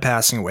dad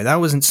passing away.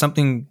 That wasn't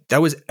something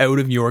that was out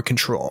of your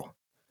control.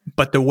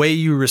 But the way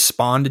you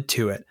responded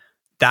to it,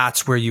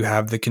 that's where you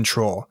have the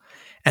control.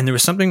 And there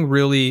was something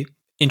really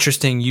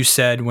interesting you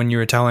said when you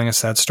were telling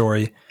us that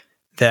story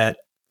that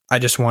I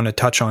just want to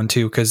touch on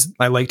too, because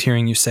I liked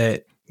hearing you say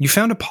it. You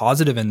found a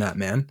positive in that,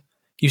 man.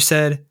 You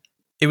said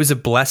it was a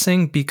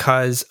blessing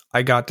because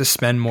I got to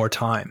spend more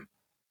time.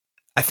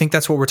 I think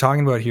that's what we're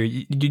talking about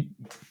here.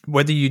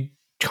 Whether you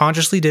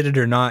consciously did it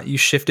or not, you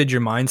shifted your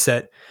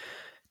mindset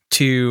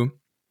to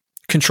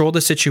control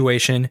the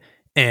situation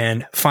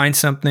and find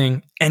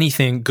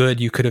anything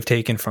good you could have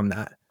taken from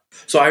that.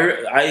 So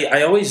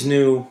I always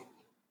knew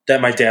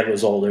that my dad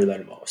was older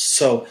than most.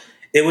 So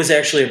it was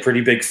actually a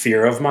pretty big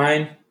fear of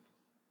mine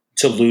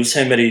to lose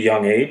him at a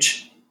young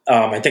age.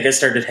 I think I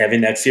started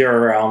having that fear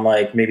around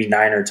like maybe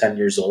 9 or 10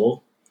 years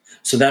old.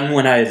 So then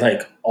when I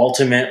like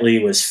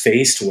ultimately was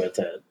faced with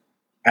it,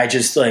 I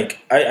just like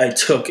I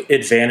took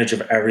advantage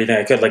of everything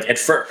I could. Like at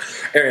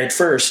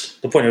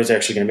first, the point I was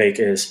actually going to make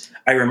is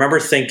I remember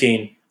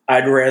thinking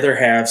I'd rather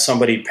have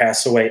somebody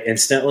pass away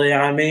instantly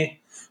on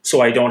me, so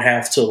I don't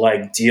have to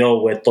like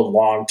deal with the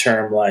long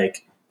term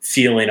like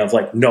feeling of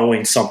like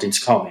knowing something's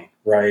coming.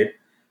 Right.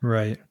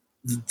 Right.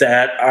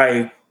 That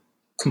I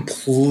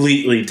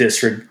completely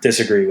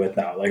disagree with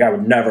now. Like I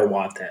would never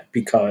want that,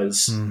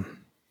 because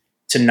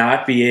to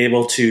not be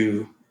able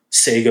to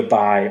say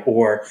goodbye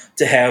or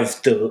to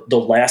have the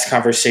last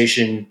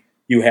conversation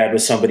you had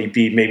with somebody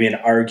be maybe an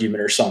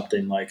argument or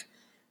something, like,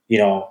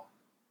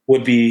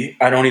 would be,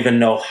 I don't even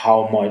know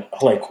how much,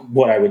 like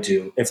what I would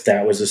do if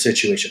that was a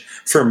situation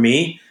for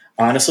me,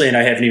 honestly. And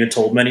I haven't even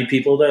told many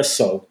people this.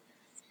 So,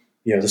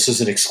 this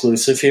is an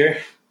exclusive here.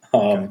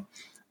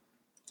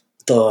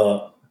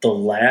 The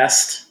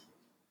last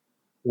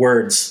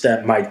words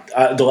that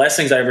the last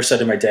things I ever said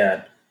to my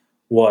dad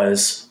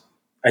was,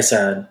 I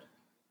said,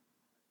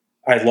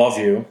 I love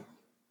you.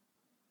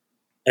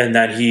 And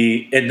then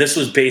and this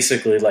was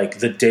basically like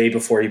the day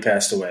before he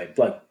passed away,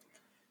 like,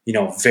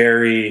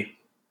 very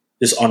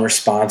just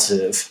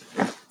unresponsive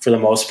for the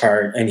most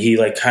part. And he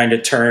like kind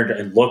of turned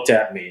and looked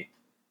at me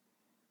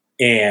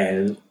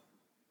and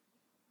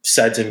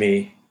said to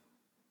me,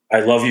 "I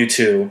love you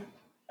too.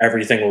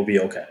 Everything will be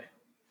okay."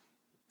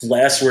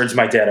 Last words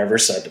my dad ever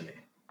said to me.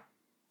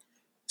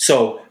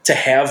 So to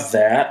have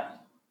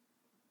that,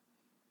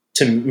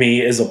 to me,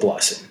 is a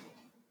blessing.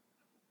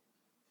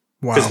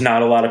 Wow. Because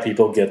not a lot of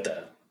people get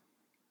that.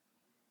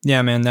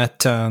 Yeah, man,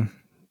 that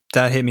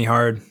hit me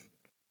hard.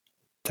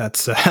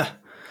 That's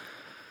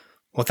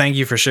well, thank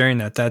you for sharing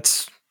that.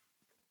 That's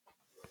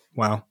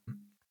wow.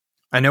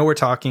 I know we're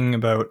talking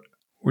about,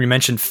 we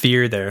mentioned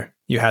fear there.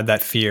 You had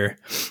that fear.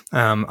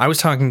 I was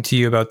talking to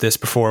you about this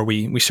before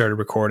we started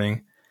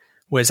recording,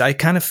 was I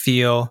kind of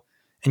feel,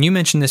 and you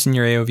mentioned this in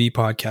your AOV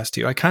podcast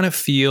too, I kind of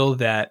feel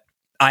that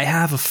I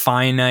have a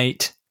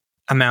finite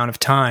amount of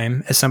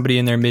time as somebody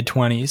in their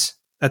mid-20s.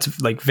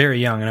 That's like very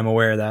young, and I'm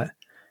aware of that.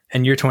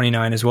 And you're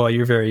 29 as well.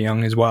 You're very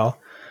young as well.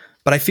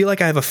 But I feel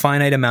like I have a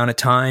finite amount of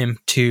time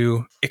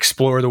to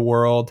explore the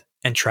world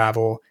and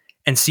travel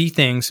and see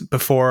things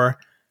before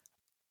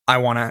I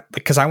want to,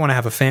 because I want to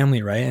have a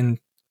family, right? And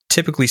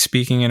typically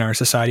speaking in our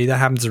society, that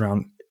happens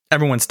around,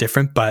 everyone's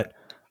different, but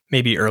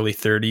maybe early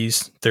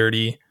 30s,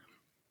 30,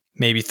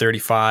 maybe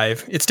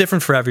 35. It's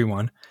different for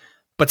everyone.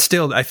 But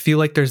still, I feel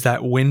like there's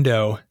that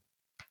window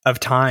of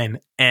time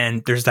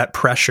and there's that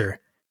pressure.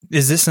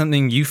 Is this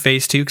something you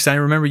face too? Because I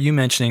remember you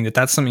mentioning that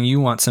that's something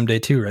you want someday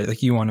too, right?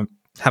 Like you want to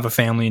have a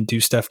family and do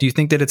stuff. Do you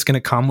think that it's going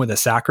to come with a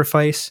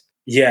sacrifice?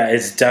 Yeah,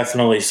 it's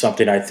definitely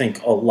something I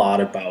think a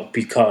lot about,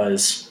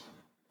 because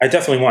I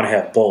definitely want to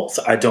have both.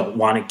 I don't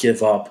want to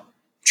give up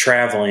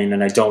traveling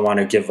and I don't want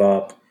to give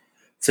up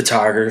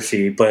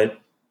photography, but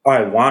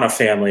I want a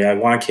family. I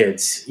want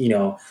kids.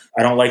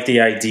 I don't like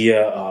the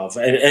idea of,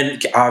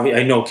 and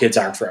I know kids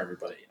aren't for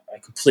everybody. I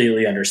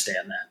completely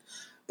understand that.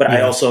 But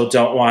I also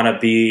don't want to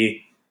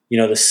be, the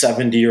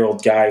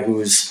 70-year-old guy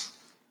whose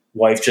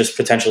wife just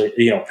potentially,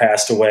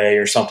 passed away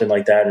or something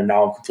like that. And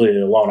now I'm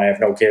completely alone. I have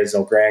no kids,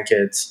 no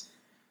grandkids.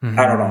 Mm-hmm.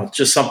 I don't know.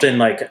 Just something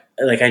like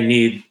I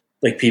need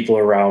like people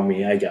around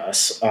me, I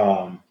guess.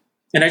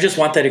 And I just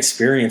want that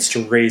experience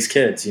to raise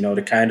kids,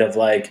 to kind of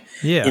like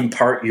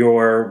impart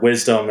your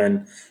wisdom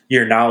and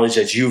your knowledge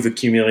that you've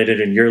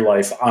accumulated in your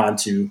life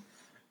onto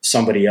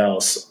somebody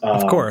else.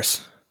 Of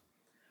course.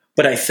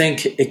 But I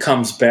think it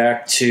comes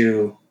back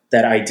to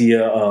that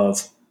idea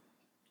of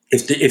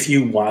if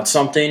you want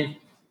something,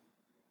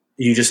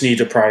 you just need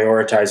to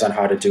prioritize on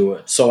how to do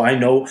it. So I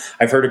know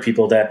I've heard of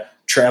people that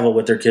travel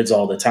with their kids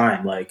all the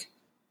time. Like,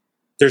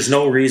 there's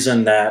no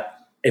reason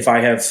that if I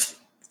have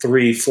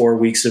 3-4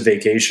 weeks of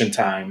vacation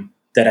time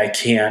that I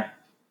can't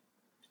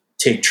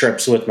take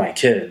trips with my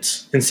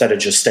kids instead of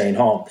just staying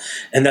home.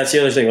 And that's the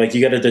other thing. Like,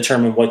 you got to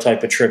determine what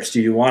type of trips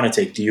do you want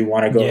to take. Do you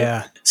want to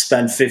go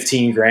spend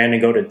 $15,000 and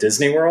go to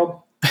Disney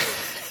World?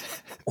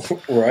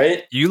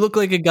 Right? You look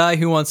like a guy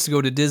who wants to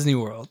go to Disney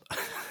World.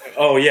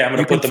 Oh yeah, I'm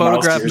going to put the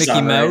photograph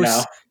Mickey Mouse. Right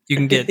now. You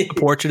can get a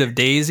portrait of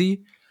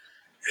Daisy.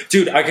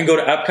 Dude, I can go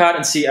to Epcot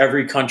and see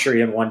every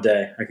country in one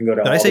day. I can go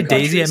to. Did all I say the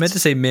Daisy? countries. I meant to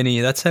say Minnie.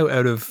 That's how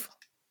out of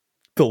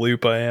the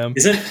loop I am.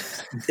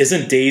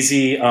 Isn't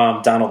Daisy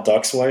Donald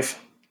Duck's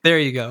wife? There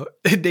you go,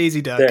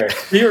 Daisy Duck. There,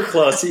 you were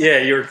close. Yeah,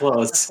 you were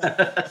close.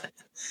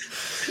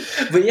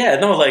 But yeah,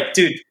 no, like,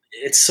 dude,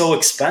 it's so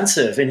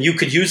expensive, and you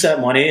could use that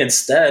money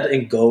instead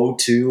and go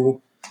to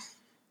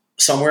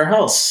somewhere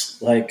else,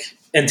 like,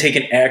 and take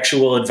an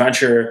actual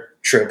adventure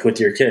trip with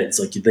your kids.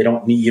 Like, you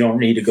don't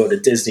need to go to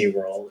Disney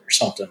World or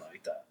something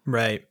like that.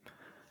 Right.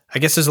 I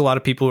guess there's a lot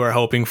of people who are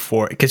hoping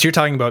for, because you're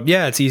talking about,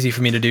 it's easy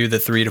for me to do the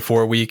 3 to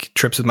 4 week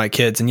trips with my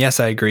kids. And yes,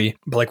 I agree.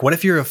 But like, what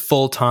if you're a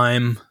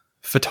full-time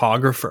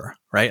photographer,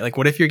 right? Like,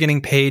 what if you're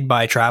getting paid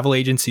by travel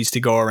agencies to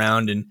go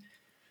around and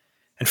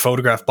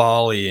photograph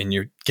Bali, and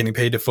you're getting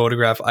paid to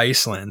photograph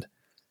Iceland?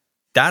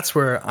 That's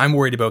where I'm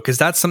worried about, because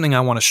that's something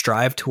I want to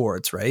strive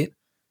towards, right?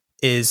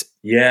 Is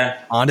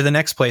on to the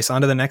next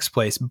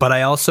place. But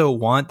I also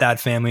want that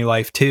family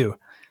life too.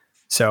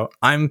 So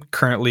I'm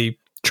currently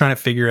trying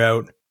to figure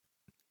out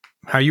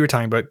how you were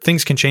talking about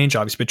things can change,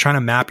 obviously, but trying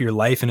to map your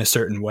life in a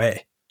certain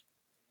way.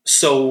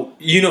 So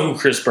you know who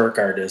Chris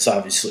Burkhardt is,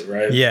 obviously,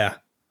 right? Yeah.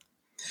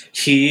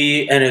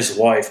 He and his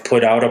wife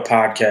put out a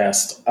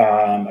podcast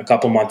a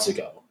couple months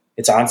ago.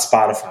 It's on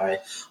Spotify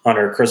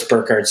under Chris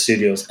Burkhardt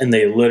Studios, and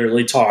they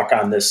literally talk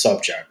on this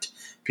subject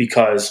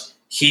because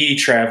he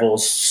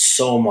travels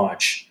so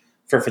much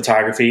for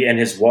photography, and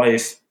his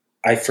wife,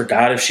 I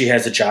forgot if she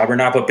has a job or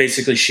not, but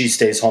basically she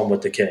stays home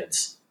with the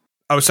kids.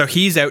 Oh, so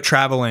he's out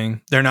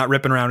traveling. They're not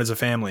ripping around as a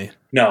family.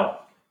 No,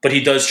 but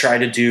he does try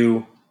to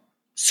do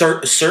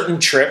certain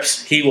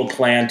trips he will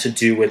plan to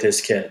do with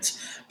his kids.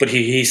 But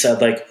he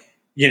said, like,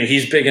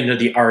 he's big into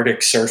the Arctic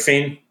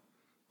surfing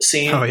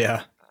scene. Oh,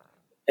 yeah.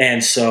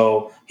 And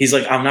so he's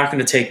like, I'm not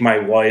going to take my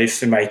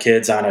wife and my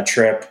kids on a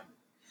trip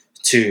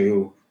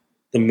to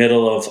the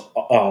middle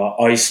of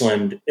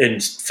Iceland in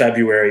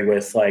February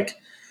with like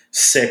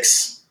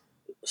 6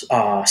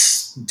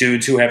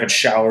 dudes who haven't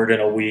showered in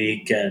a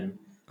week, and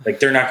like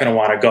they're not going to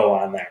want to go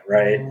on that,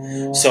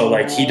 right? So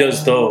like he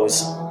does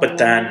those, but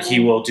then he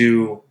will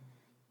do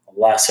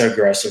less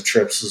aggressive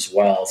trips as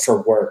well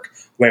for work,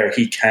 where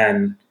he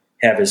can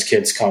have his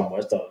kids come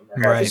with him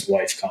or have his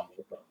wife come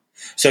with him.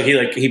 So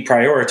he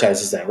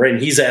prioritizes that, right?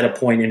 And he's at a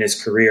point in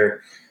his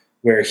career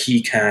where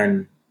he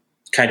can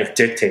kind of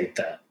dictate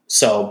that.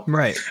 So,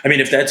 right. I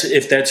mean,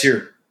 if that's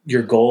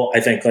your goal, I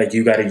think like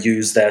you got to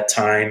use that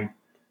time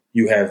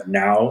you have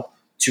now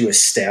to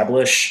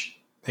establish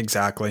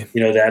exactly,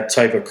 that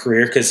type of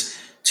career. Because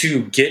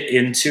to get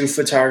into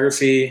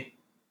photography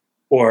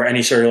or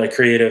any sort of like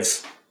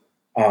creative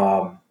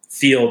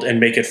field and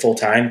make it full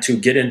time, to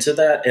get into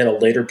that at a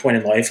later point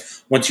in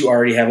life, once you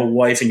already have a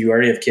wife and you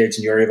already have kids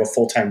and you already have a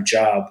full time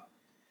job,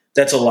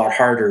 that's a lot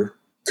harder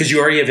because you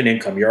already have an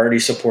income. You're already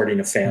supporting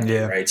a family,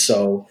 right?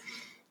 So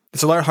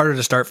it's a lot harder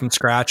to start from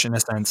scratch in a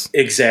sense.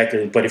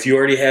 Exactly. But if you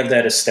already have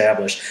that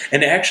established,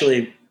 and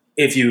actually,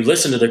 if you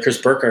listen to the Chris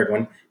Burkhardt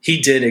one, he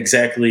did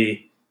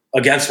exactly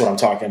against what I'm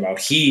talking about.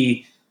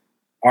 He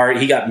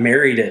got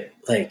married at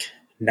like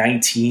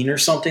 19 or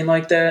something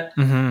like that.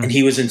 Mm-hmm. And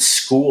he was in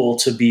school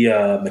to be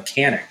a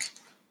mechanic.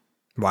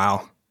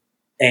 Wow.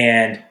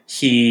 And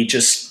he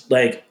just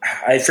like,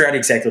 I forgot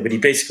exactly, but he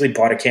basically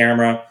bought a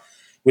camera,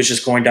 was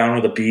just going down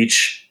to the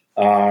beach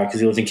because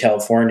he lived in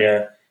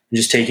California, and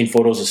just taking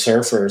photos of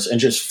surfers, and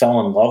just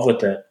fell in love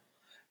with it.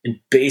 And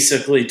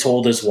basically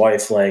told his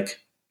wife, like,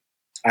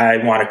 I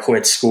want to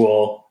quit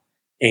school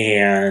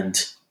and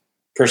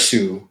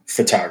pursue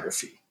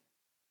photography.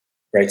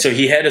 Right. So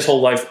he had his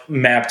whole life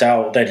mapped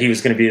out that he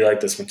was going to be like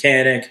this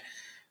mechanic.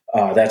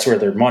 That's where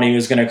their money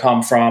was going to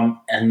come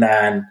from. And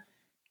then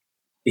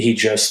he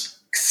just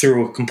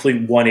threw a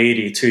complete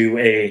 180 to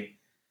a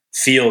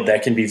field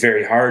that can be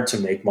very hard to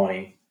make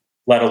money,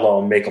 let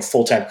alone make a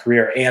full-time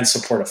career and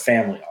support a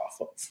family off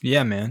of.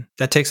 Yeah, man.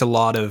 That takes a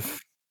lot of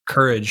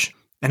courage.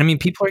 And I mean,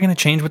 people are going to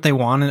change what they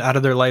want out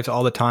of their lives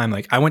all the time.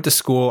 Like I went to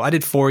school, I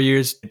did 4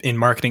 years in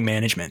marketing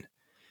management,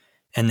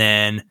 and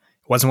then it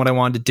wasn't what I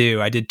wanted to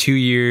do. I did 2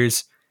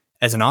 years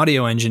as an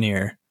audio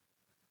engineer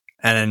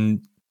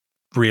and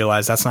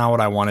realized that's not what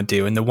I want to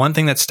do. And the one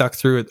thing that stuck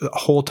through it the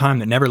whole time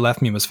that never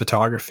left me was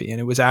photography. And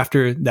it was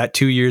after that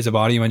 2 years of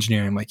audio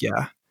engineering, I'm like,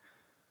 yeah,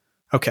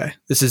 okay,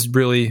 this is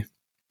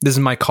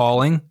my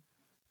calling.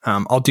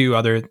 I'll do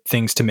other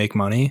things to make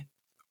money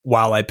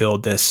while I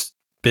build this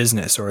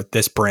business or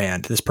this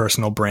brand, this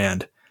personal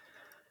brand.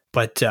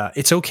 But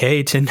it's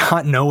okay to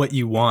not know what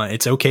you want.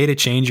 It's okay to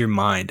change your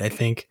mind. I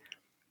think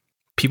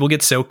people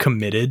get so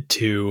committed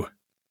to,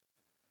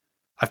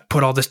 I've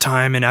put all this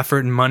time and effort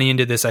and money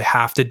into this, I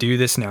have to do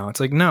this now. It's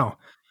like, no.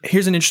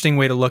 Here's an interesting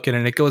way to look at it.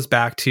 And it goes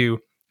back to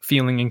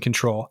feeling in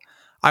control.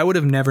 I would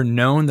have never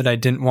known that I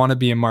didn't want to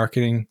be a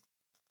marketing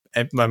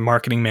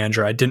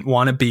manager. I didn't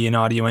want to be an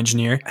audio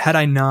engineer had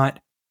I not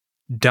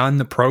done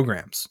the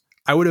programs.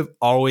 I would have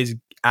always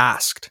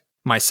asked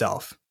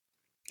myself.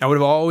 I would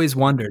have always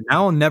wondered.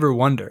 Now I'll never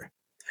wonder.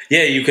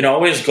 Yeah, you can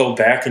always go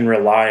back and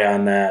rely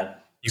on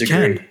that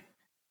degree. Can.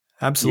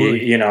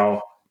 Absolutely.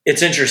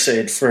 It's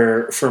interesting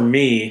for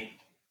me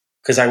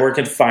because I work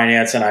in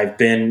finance and I've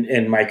been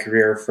in my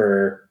career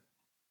for...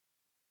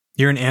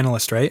 You're an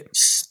analyst, right?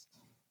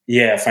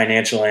 Yeah,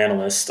 financial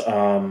analyst.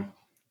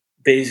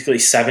 Basically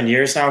 7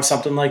 years now,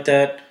 something like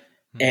that.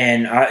 Mm-hmm.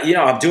 And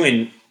I'm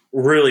doing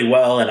really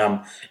well, and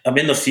I'm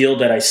in the field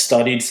that I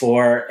studied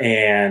for,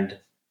 and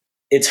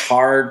it's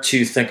hard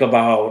to think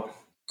about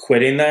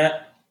quitting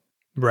that.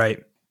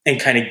 Right. And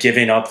kind of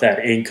giving up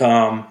that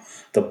income,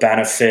 the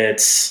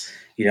benefits,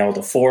 the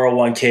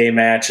 401k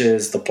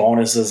matches, the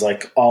bonuses,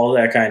 like all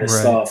that kind of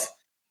stuff.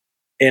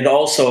 And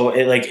also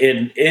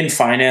in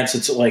finance,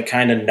 it's like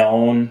kind of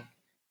known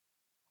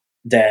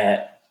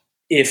that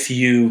if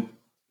you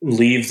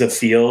leave the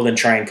field and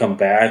try and come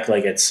back,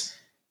 like it's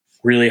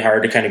really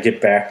hard to kind of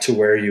get back to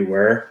where you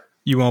were.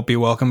 You won't be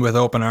welcomed with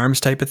open arms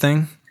type of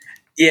thing.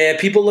 Yeah.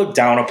 People look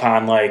down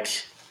upon like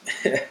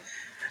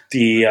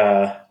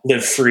the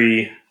live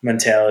free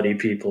mentality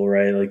people,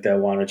 right? Like that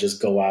want to just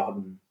go out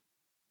and...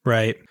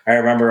 Right. I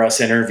remember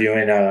us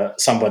interviewing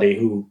somebody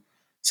who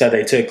said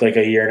they took like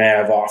a year and a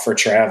half off for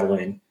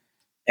traveling.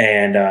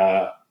 And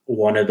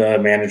one of the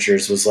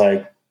managers was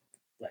like,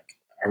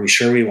 are we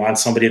sure we want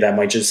somebody that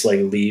might just like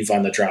leave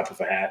on the drop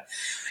of a hat?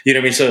 You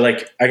know what I mean? So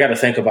like, I got to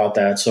think about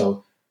that.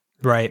 So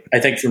right. I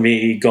think for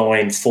me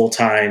going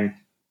full-time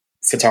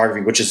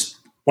photography, which is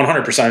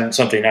 100%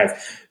 something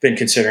I've been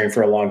considering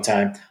for a long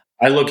time,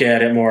 I look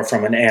at it more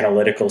from an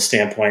analytical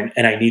standpoint,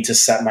 and I need to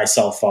set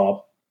myself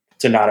up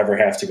to not ever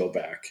have to go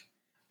back.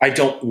 I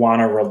don't want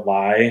to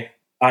rely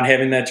on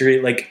having that degree.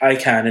 Like I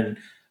can,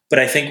 but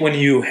I think when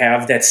you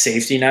have that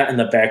safety net in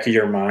the back of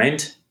your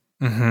mind,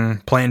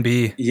 plan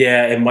B.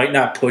 Yeah, it might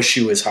not push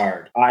you as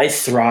hard. I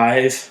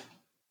thrive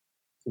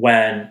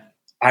when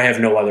I have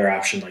no other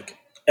option. Like,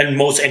 and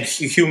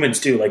humans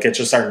do. Like, it's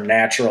just our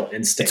natural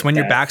instinct. It's when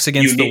your back's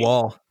against the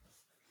wall.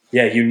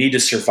 Yeah, you need to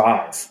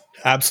survive.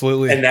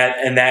 Absolutely. And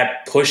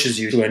that pushes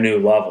you to a new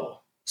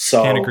level.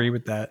 So can't agree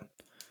with that.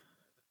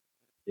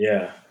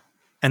 Yeah.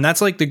 And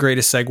that's like the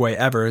greatest segue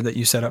ever that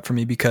you set up for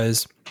me,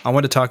 because I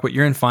want to talk about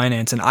you're in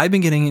finance, and I've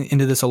been getting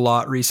into this a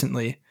lot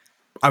recently.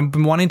 I've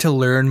been wanting to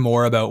learn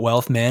more about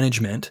wealth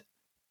management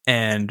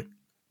and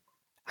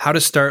how to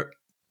start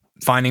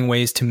finding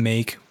ways to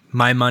make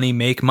my money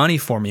make money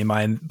for me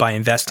by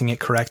investing it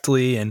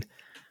correctly and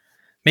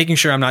making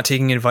sure I'm not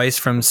taking advice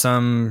from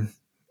some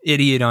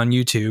idiot on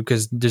YouTube,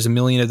 because there's a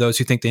million of those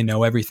who think they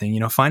know everything. You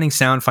know, finding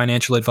sound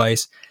financial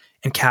advice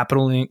and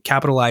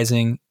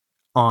capitalizing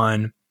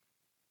on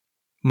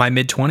my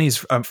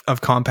mid-20s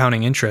of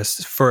compounding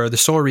interest for the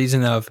sole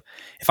reason of,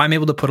 if I'm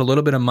able to put a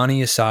little bit of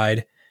money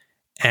aside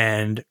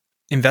and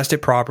invest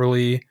it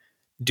properly,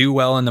 do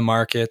well in the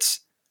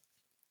markets,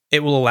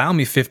 it will allow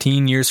me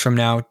 15 years from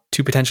now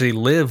to potentially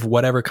live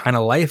whatever kind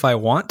of life I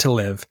want to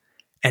live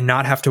and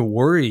not have to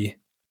worry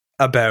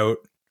about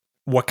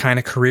what kind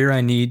of career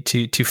I need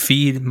to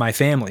feed my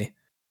family.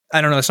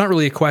 I don't know. It's not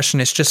really a question.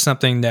 It's just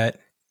something that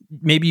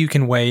maybe you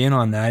can weigh in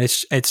on that.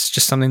 It's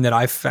just something that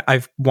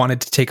I've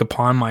wanted to take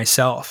upon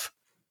myself.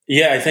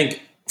 Yeah, I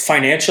think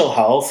financial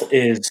health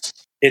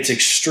it's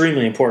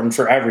extremely important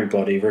for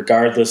everybody,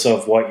 regardless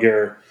of what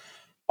your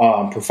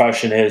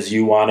profession is.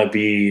 You want to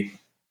be,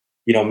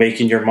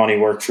 making your money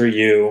work for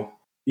you.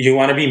 You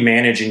want to be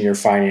managing your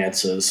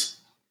finances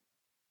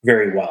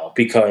very well,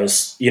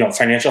 because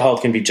financial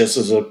health can be just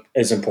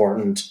as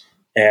important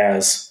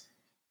as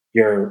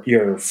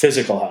your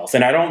physical health.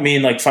 And I don't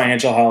mean like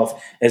financial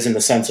health as in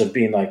the sense of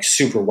being like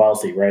super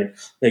wealthy, right?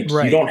 Like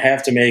Right. you don't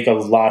have to make a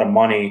lot of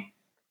money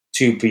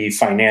to be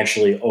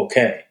financially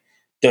okay.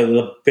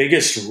 The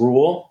biggest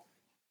rule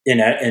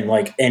in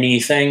like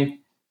anything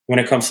when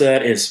it comes to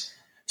that is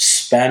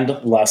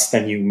spend less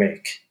than you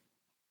make,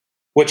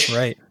 which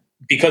Right.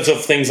 because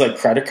of things like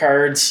credit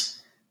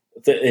cards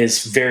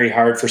is very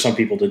hard for some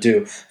people to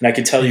do. And I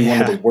can tell you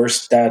one of the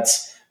worst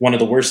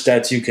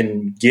debts you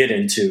can get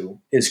into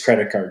is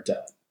credit card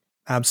debt.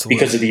 Absolutely.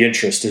 Because of the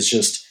interest is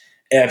just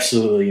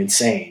absolutely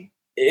insane.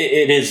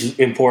 It is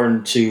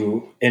important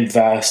to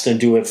invest and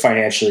do it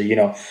financially.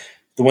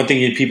 The one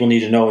thing people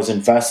need to know is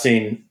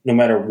investing, no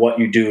matter what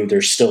you do,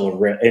 there's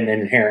still an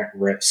inherent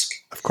risk.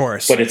 Of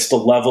course. But it's the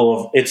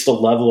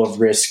level of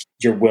risk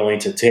you're willing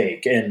to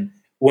take. And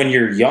when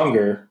you're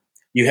younger,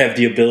 you have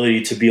the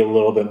ability to be a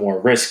little bit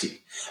more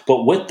risky.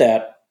 But with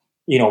that,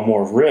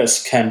 more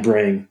risk can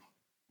bring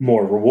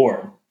more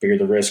reward. Bigger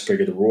the risk,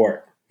 bigger the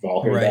reward. We've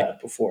all heard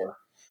that before.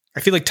 I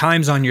feel like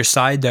time's on your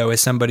side, though,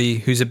 as somebody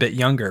who's a bit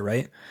younger,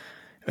 right?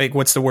 Like,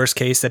 what's the worst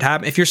case that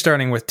happens? If you're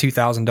starting with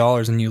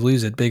 $2,000 and you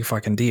lose it, big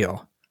fucking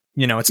deal.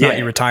 It's not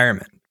your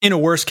retirement. In a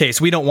worst case,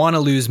 we don't want to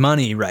lose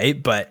money,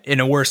 right? But in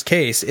a worst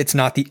case, it's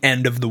not the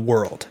end of the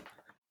world.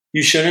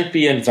 You shouldn't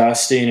be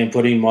investing and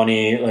putting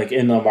money like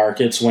in the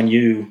markets when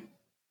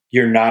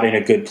you're not in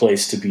a good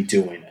place to be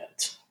doing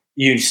it.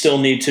 You still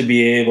need to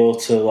be able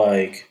to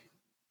live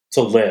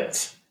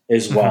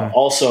as well. Mm-hmm.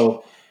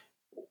 Also,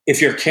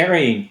 if you're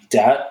carrying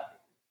debt,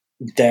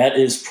 that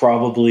is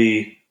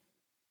probably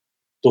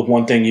the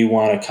one thing you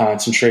want to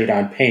concentrate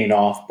on paying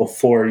off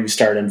before you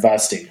start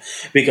investing.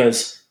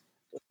 Because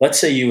let's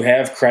say you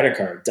have credit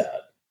card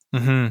debt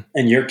and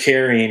you're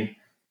carrying,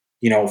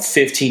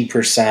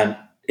 15%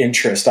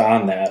 interest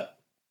on that,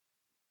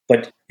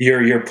 but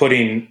you're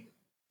putting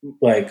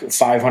like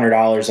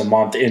 $500 a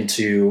month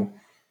into,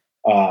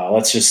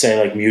 let's just say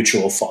like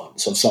mutual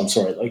funds of some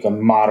sort, like a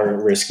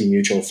moderate risky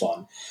mutual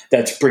fund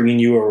that's bringing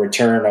you a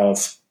return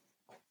of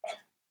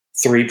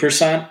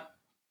 3%.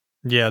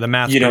 Yeah, the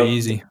math's pretty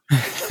easy.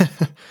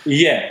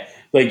 Yeah,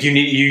 like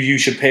you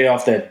should pay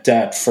off that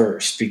debt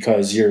first,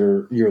 because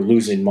you're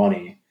losing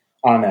money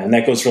on that, and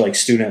that goes for like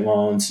student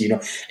loans.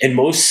 In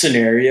most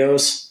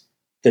scenarios,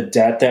 the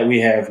debt that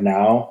we have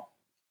now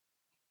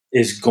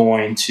is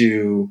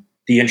the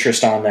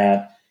interest on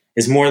that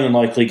is more than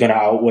likely going to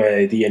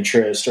outweigh the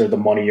interest or the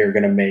money you're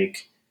going to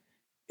make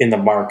in the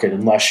market,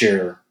 unless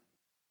you're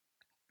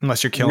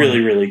killing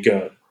really, really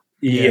good.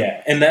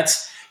 Yeah. And that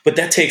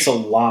takes a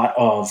lot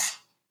of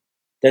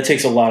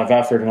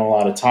effort and a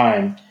lot of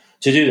time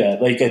to do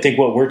that. Like, I think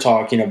what we're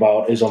talking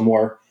about is a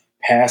more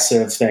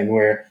passive thing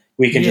where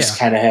we can just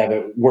kind of have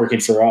it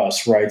working for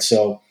us. Right.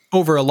 So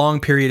over a long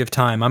period of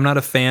time, I'm not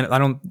a fan.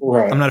 I'm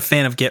not a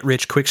fan of get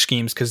rich quick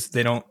schemes, because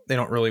they don't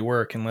really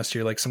work unless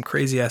you're like some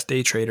crazy ass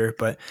day trader.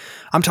 But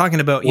I'm talking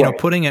about,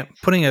 putting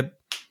a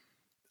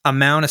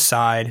amount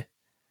aside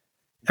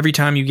every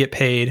time you get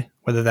paid,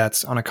 whether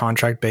that's on a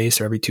contract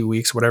base or every 2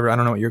 weeks, whatever. I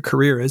don't know what your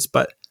career is,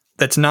 but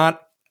that's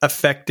not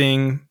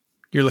affecting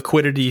your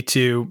liquidity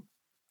to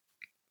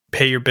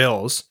pay your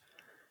bills,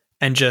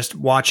 and just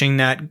watching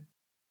that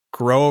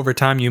grow over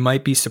time. You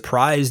might be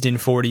surprised in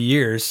 40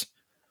 years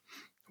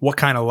what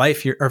kind of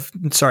life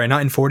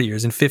not in 40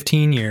 years, in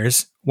 15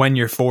 years, when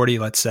you're 40,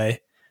 let's say,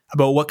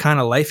 about what kind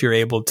of life you're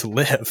able to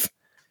live,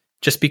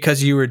 just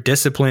because you were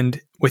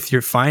disciplined with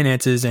your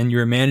finances and you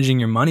were managing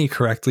your money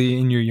correctly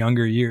in your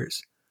younger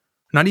years.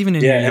 Not even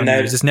in your younger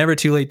years. It's never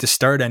too late to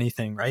start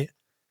anything, right?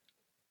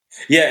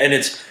 Yeah, and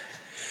it's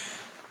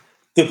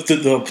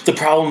the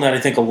problem that I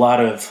think a lot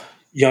of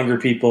younger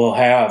people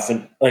have,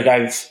 and like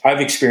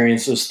I've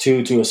experienced this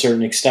too to a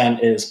certain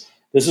extent, is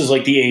this is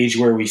like the age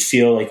where we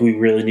feel like we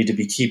really need to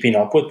be keeping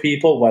up with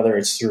people, whether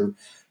it's through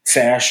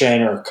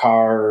fashion or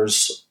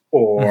cars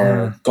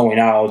or going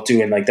out,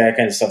 doing like that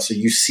kind of stuff. So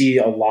you see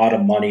a lot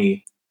of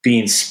money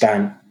being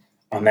spent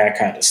on that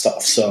kind of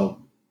stuff. So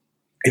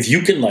if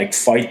you can like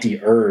fight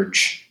the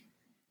urge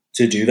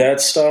to do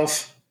that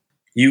stuff,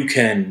 you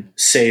can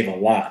save a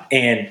lot.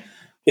 And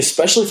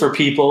especially for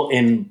people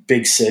in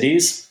big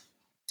cities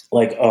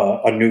like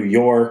a New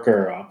York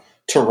or a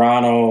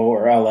Toronto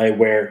or LA,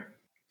 where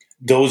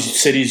those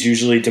cities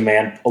usually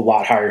demand a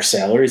lot higher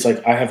salaries.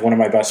 Like I have one of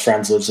my best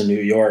friends lives in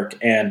New York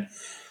and,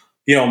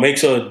 you know,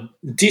 makes a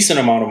decent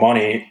amount of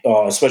money,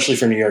 especially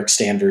for New York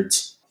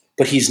standards,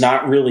 but he's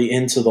not really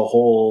into the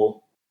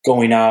whole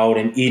going out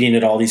and eating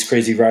at all these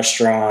crazy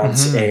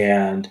restaurants.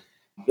 And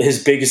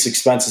his biggest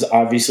expense is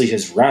obviously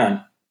his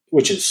rent,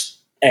 which is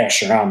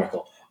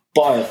astronomical,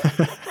 but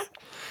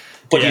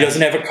he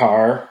doesn't have a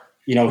car,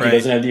 you know, he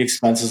doesn't have the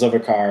expenses of a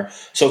car.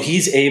 So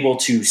he's able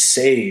to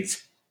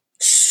save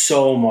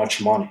so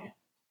much money.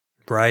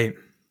 Right.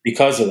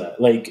 Because of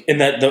that. Like,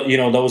 and that, you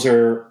know, those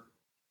are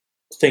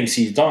things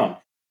he's done.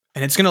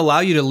 And it's going to allow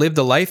you to live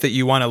the life that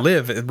you want to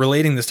live.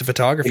 Relating this to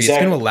photography, It's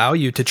going to allow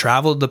you to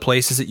travel to the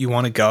places that you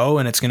want to go.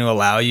 And it's going to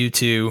allow you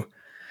to,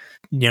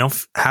 you know,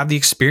 have the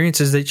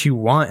experiences that you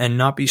want and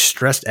not be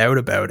stressed out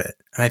about it.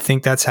 And I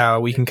think that's how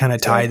we can kind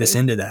of tie this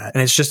into that.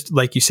 And it's just,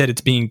 like you said,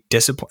 it's being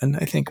disciplined.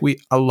 I think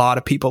a lot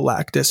of people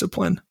lack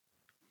discipline.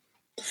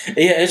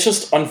 Yeah, it's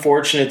just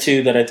unfortunate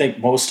too that I think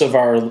most of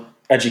our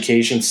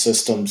education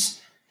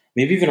systems,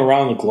 maybe even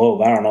around the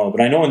globe, I don't know,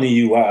 but I know in the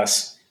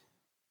US,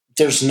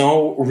 there's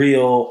no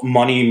real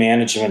money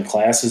management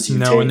classes you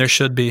take. No, and there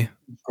should be.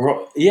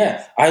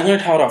 Yeah, I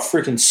learned how to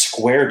freaking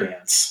square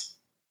dance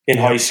in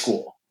high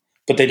school,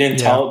 but they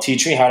didn't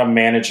teach me how to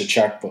manage a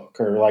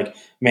checkbook or like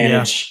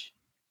manage,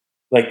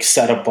 like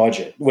set a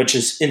budget, which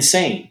is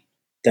insane.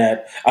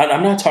 That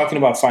I'm not talking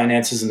about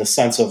finances in the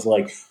sense of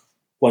like,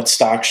 what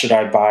stock should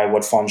I buy?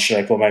 What fund should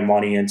I put my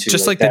money into?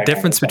 Just like the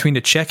difference between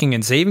a checking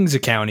and savings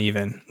account,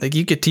 even. Like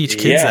you could teach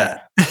kids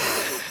that.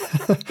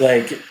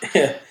 Like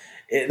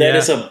that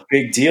is a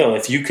big deal.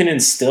 If you can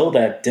instill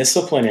that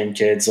discipline in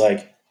kids,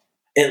 like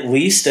at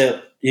least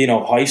at, you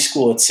know, high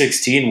school at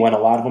 16, when a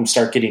lot of them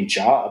start getting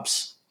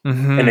jobs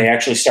and they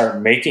actually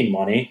start making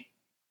money,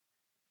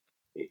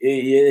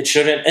 it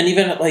shouldn't. And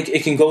even like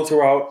it can go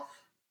throughout.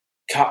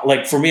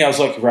 Like for me, I was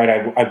like,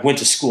 I went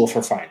to school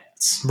for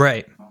finance.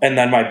 Right. And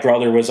then my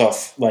brother was a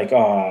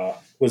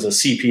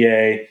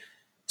CPA.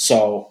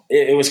 So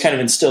it was kind of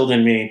instilled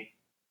in me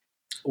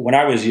when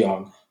I was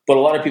young. But a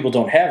lot of people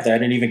don't have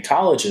that. And even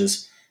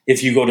colleges,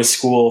 if you go to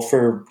school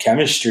for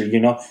chemistry, you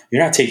know,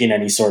 you're not taking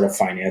any sort of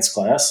finance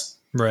class.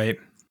 Right.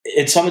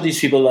 And some of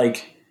these people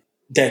like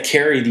that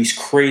carry these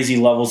crazy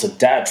levels of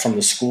debt from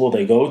the school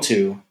they go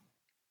to.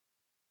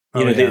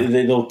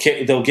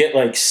 They'll get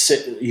like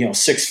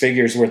six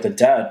figures worth of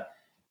debt,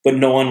 but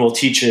no one will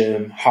teach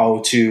them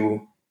how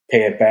to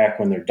pay it back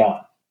when they're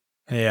done.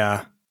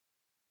 Yeah,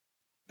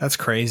 that's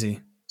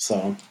crazy.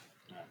 So,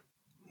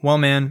 well,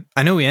 man,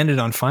 I know we ended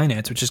on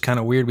finance, which is kind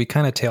of weird. We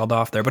kind of tailed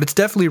off there, but it's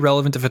definitely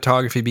relevant to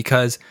photography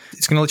because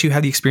it's going to let you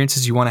have the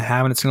experiences you want to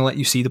have, and it's going to let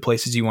you see the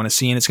places you want to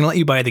see, and it's going to let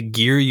you buy the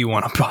gear you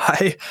want to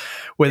buy.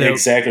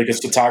 Exactly,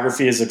 because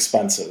photography is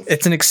expensive.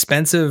 It's an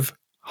expensive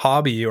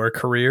hobby or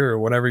career or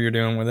whatever you're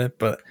doing with it.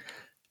 But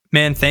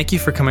man, thank you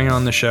for coming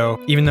on the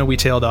show. Even though we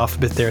tailed off a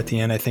bit there at the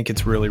end, I think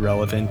it's really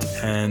relevant.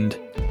 And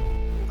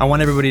I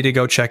want everybody to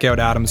go check out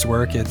Adam's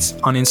work. It's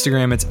on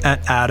Instagram. It's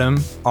at Adam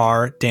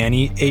R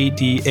Danny,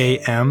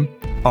 ADAM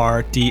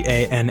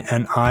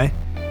RDANNI.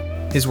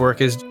 His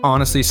work is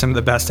honestly some of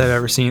the best I've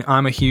ever seen.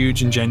 I'm a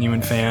huge and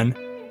genuine fan.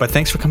 But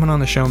thanks for coming on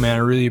the show, man. I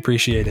really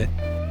appreciate it.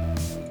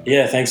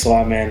 Yeah, thanks a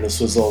lot, man. This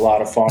was a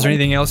lot of fun. Is there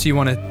anything else you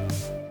want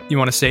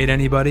to say to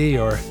anybody?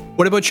 Or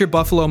what about your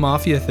Buffalo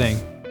Mafia thing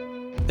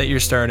that you're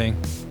starting?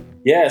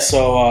 Yeah,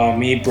 so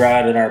me,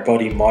 Brad, and our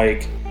buddy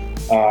Mike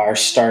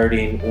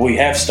we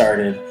have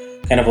started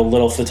kind of a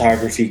little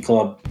photography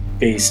club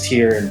based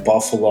here in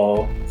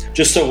Buffalo.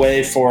 Just a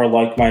way for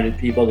like-minded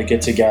people to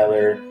get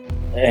together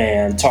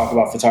and talk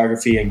about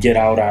photography and get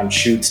out on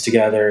shoots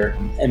together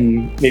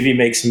and maybe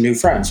make some new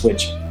friends,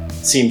 which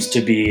seems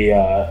to be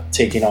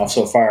taking off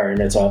so far.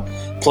 And it's a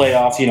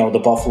playoff, you know, the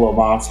Buffalo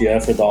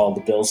Mafia for all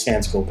the Bills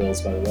fans. Go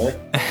Bills, by the way.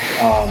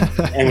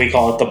 And we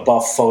call it the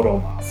Buff Photo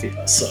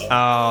Mafia. So,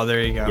 oh,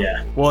 there you go.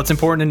 Yeah. Well, it's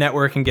important to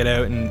network and get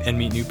out and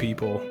meet new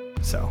people.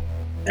 So,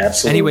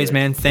 absolutely. Anyways,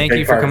 man, thank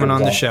you for coming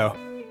on the show.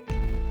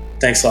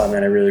 Thanks a lot,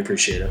 man. I really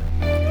appreciate it.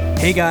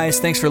 Hey guys,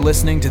 thanks for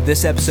listening to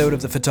this episode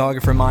of the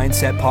Photographer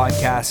Mindset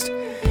Podcast.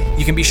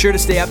 You can be sure to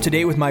stay up to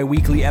date with my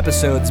weekly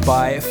episodes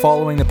by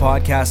following the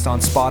podcast on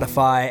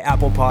Spotify,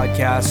 Apple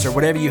Podcasts, or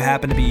whatever you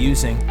happen to be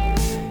using.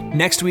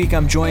 Next week,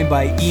 I'm joined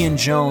by Ian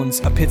Jones,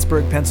 a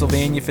Pittsburgh,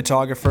 Pennsylvania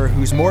photographer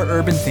who's more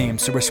urban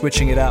themed, so we're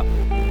switching it up.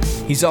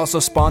 He's also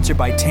sponsored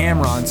by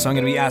Tamron, so I'm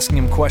going to be asking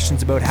him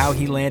questions about how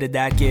he landed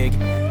that gig,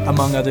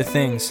 among other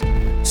things.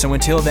 So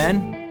until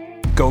then,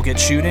 go get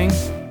shooting,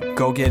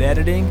 go get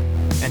editing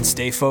and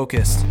stay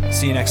focused.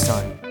 See you next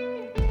time.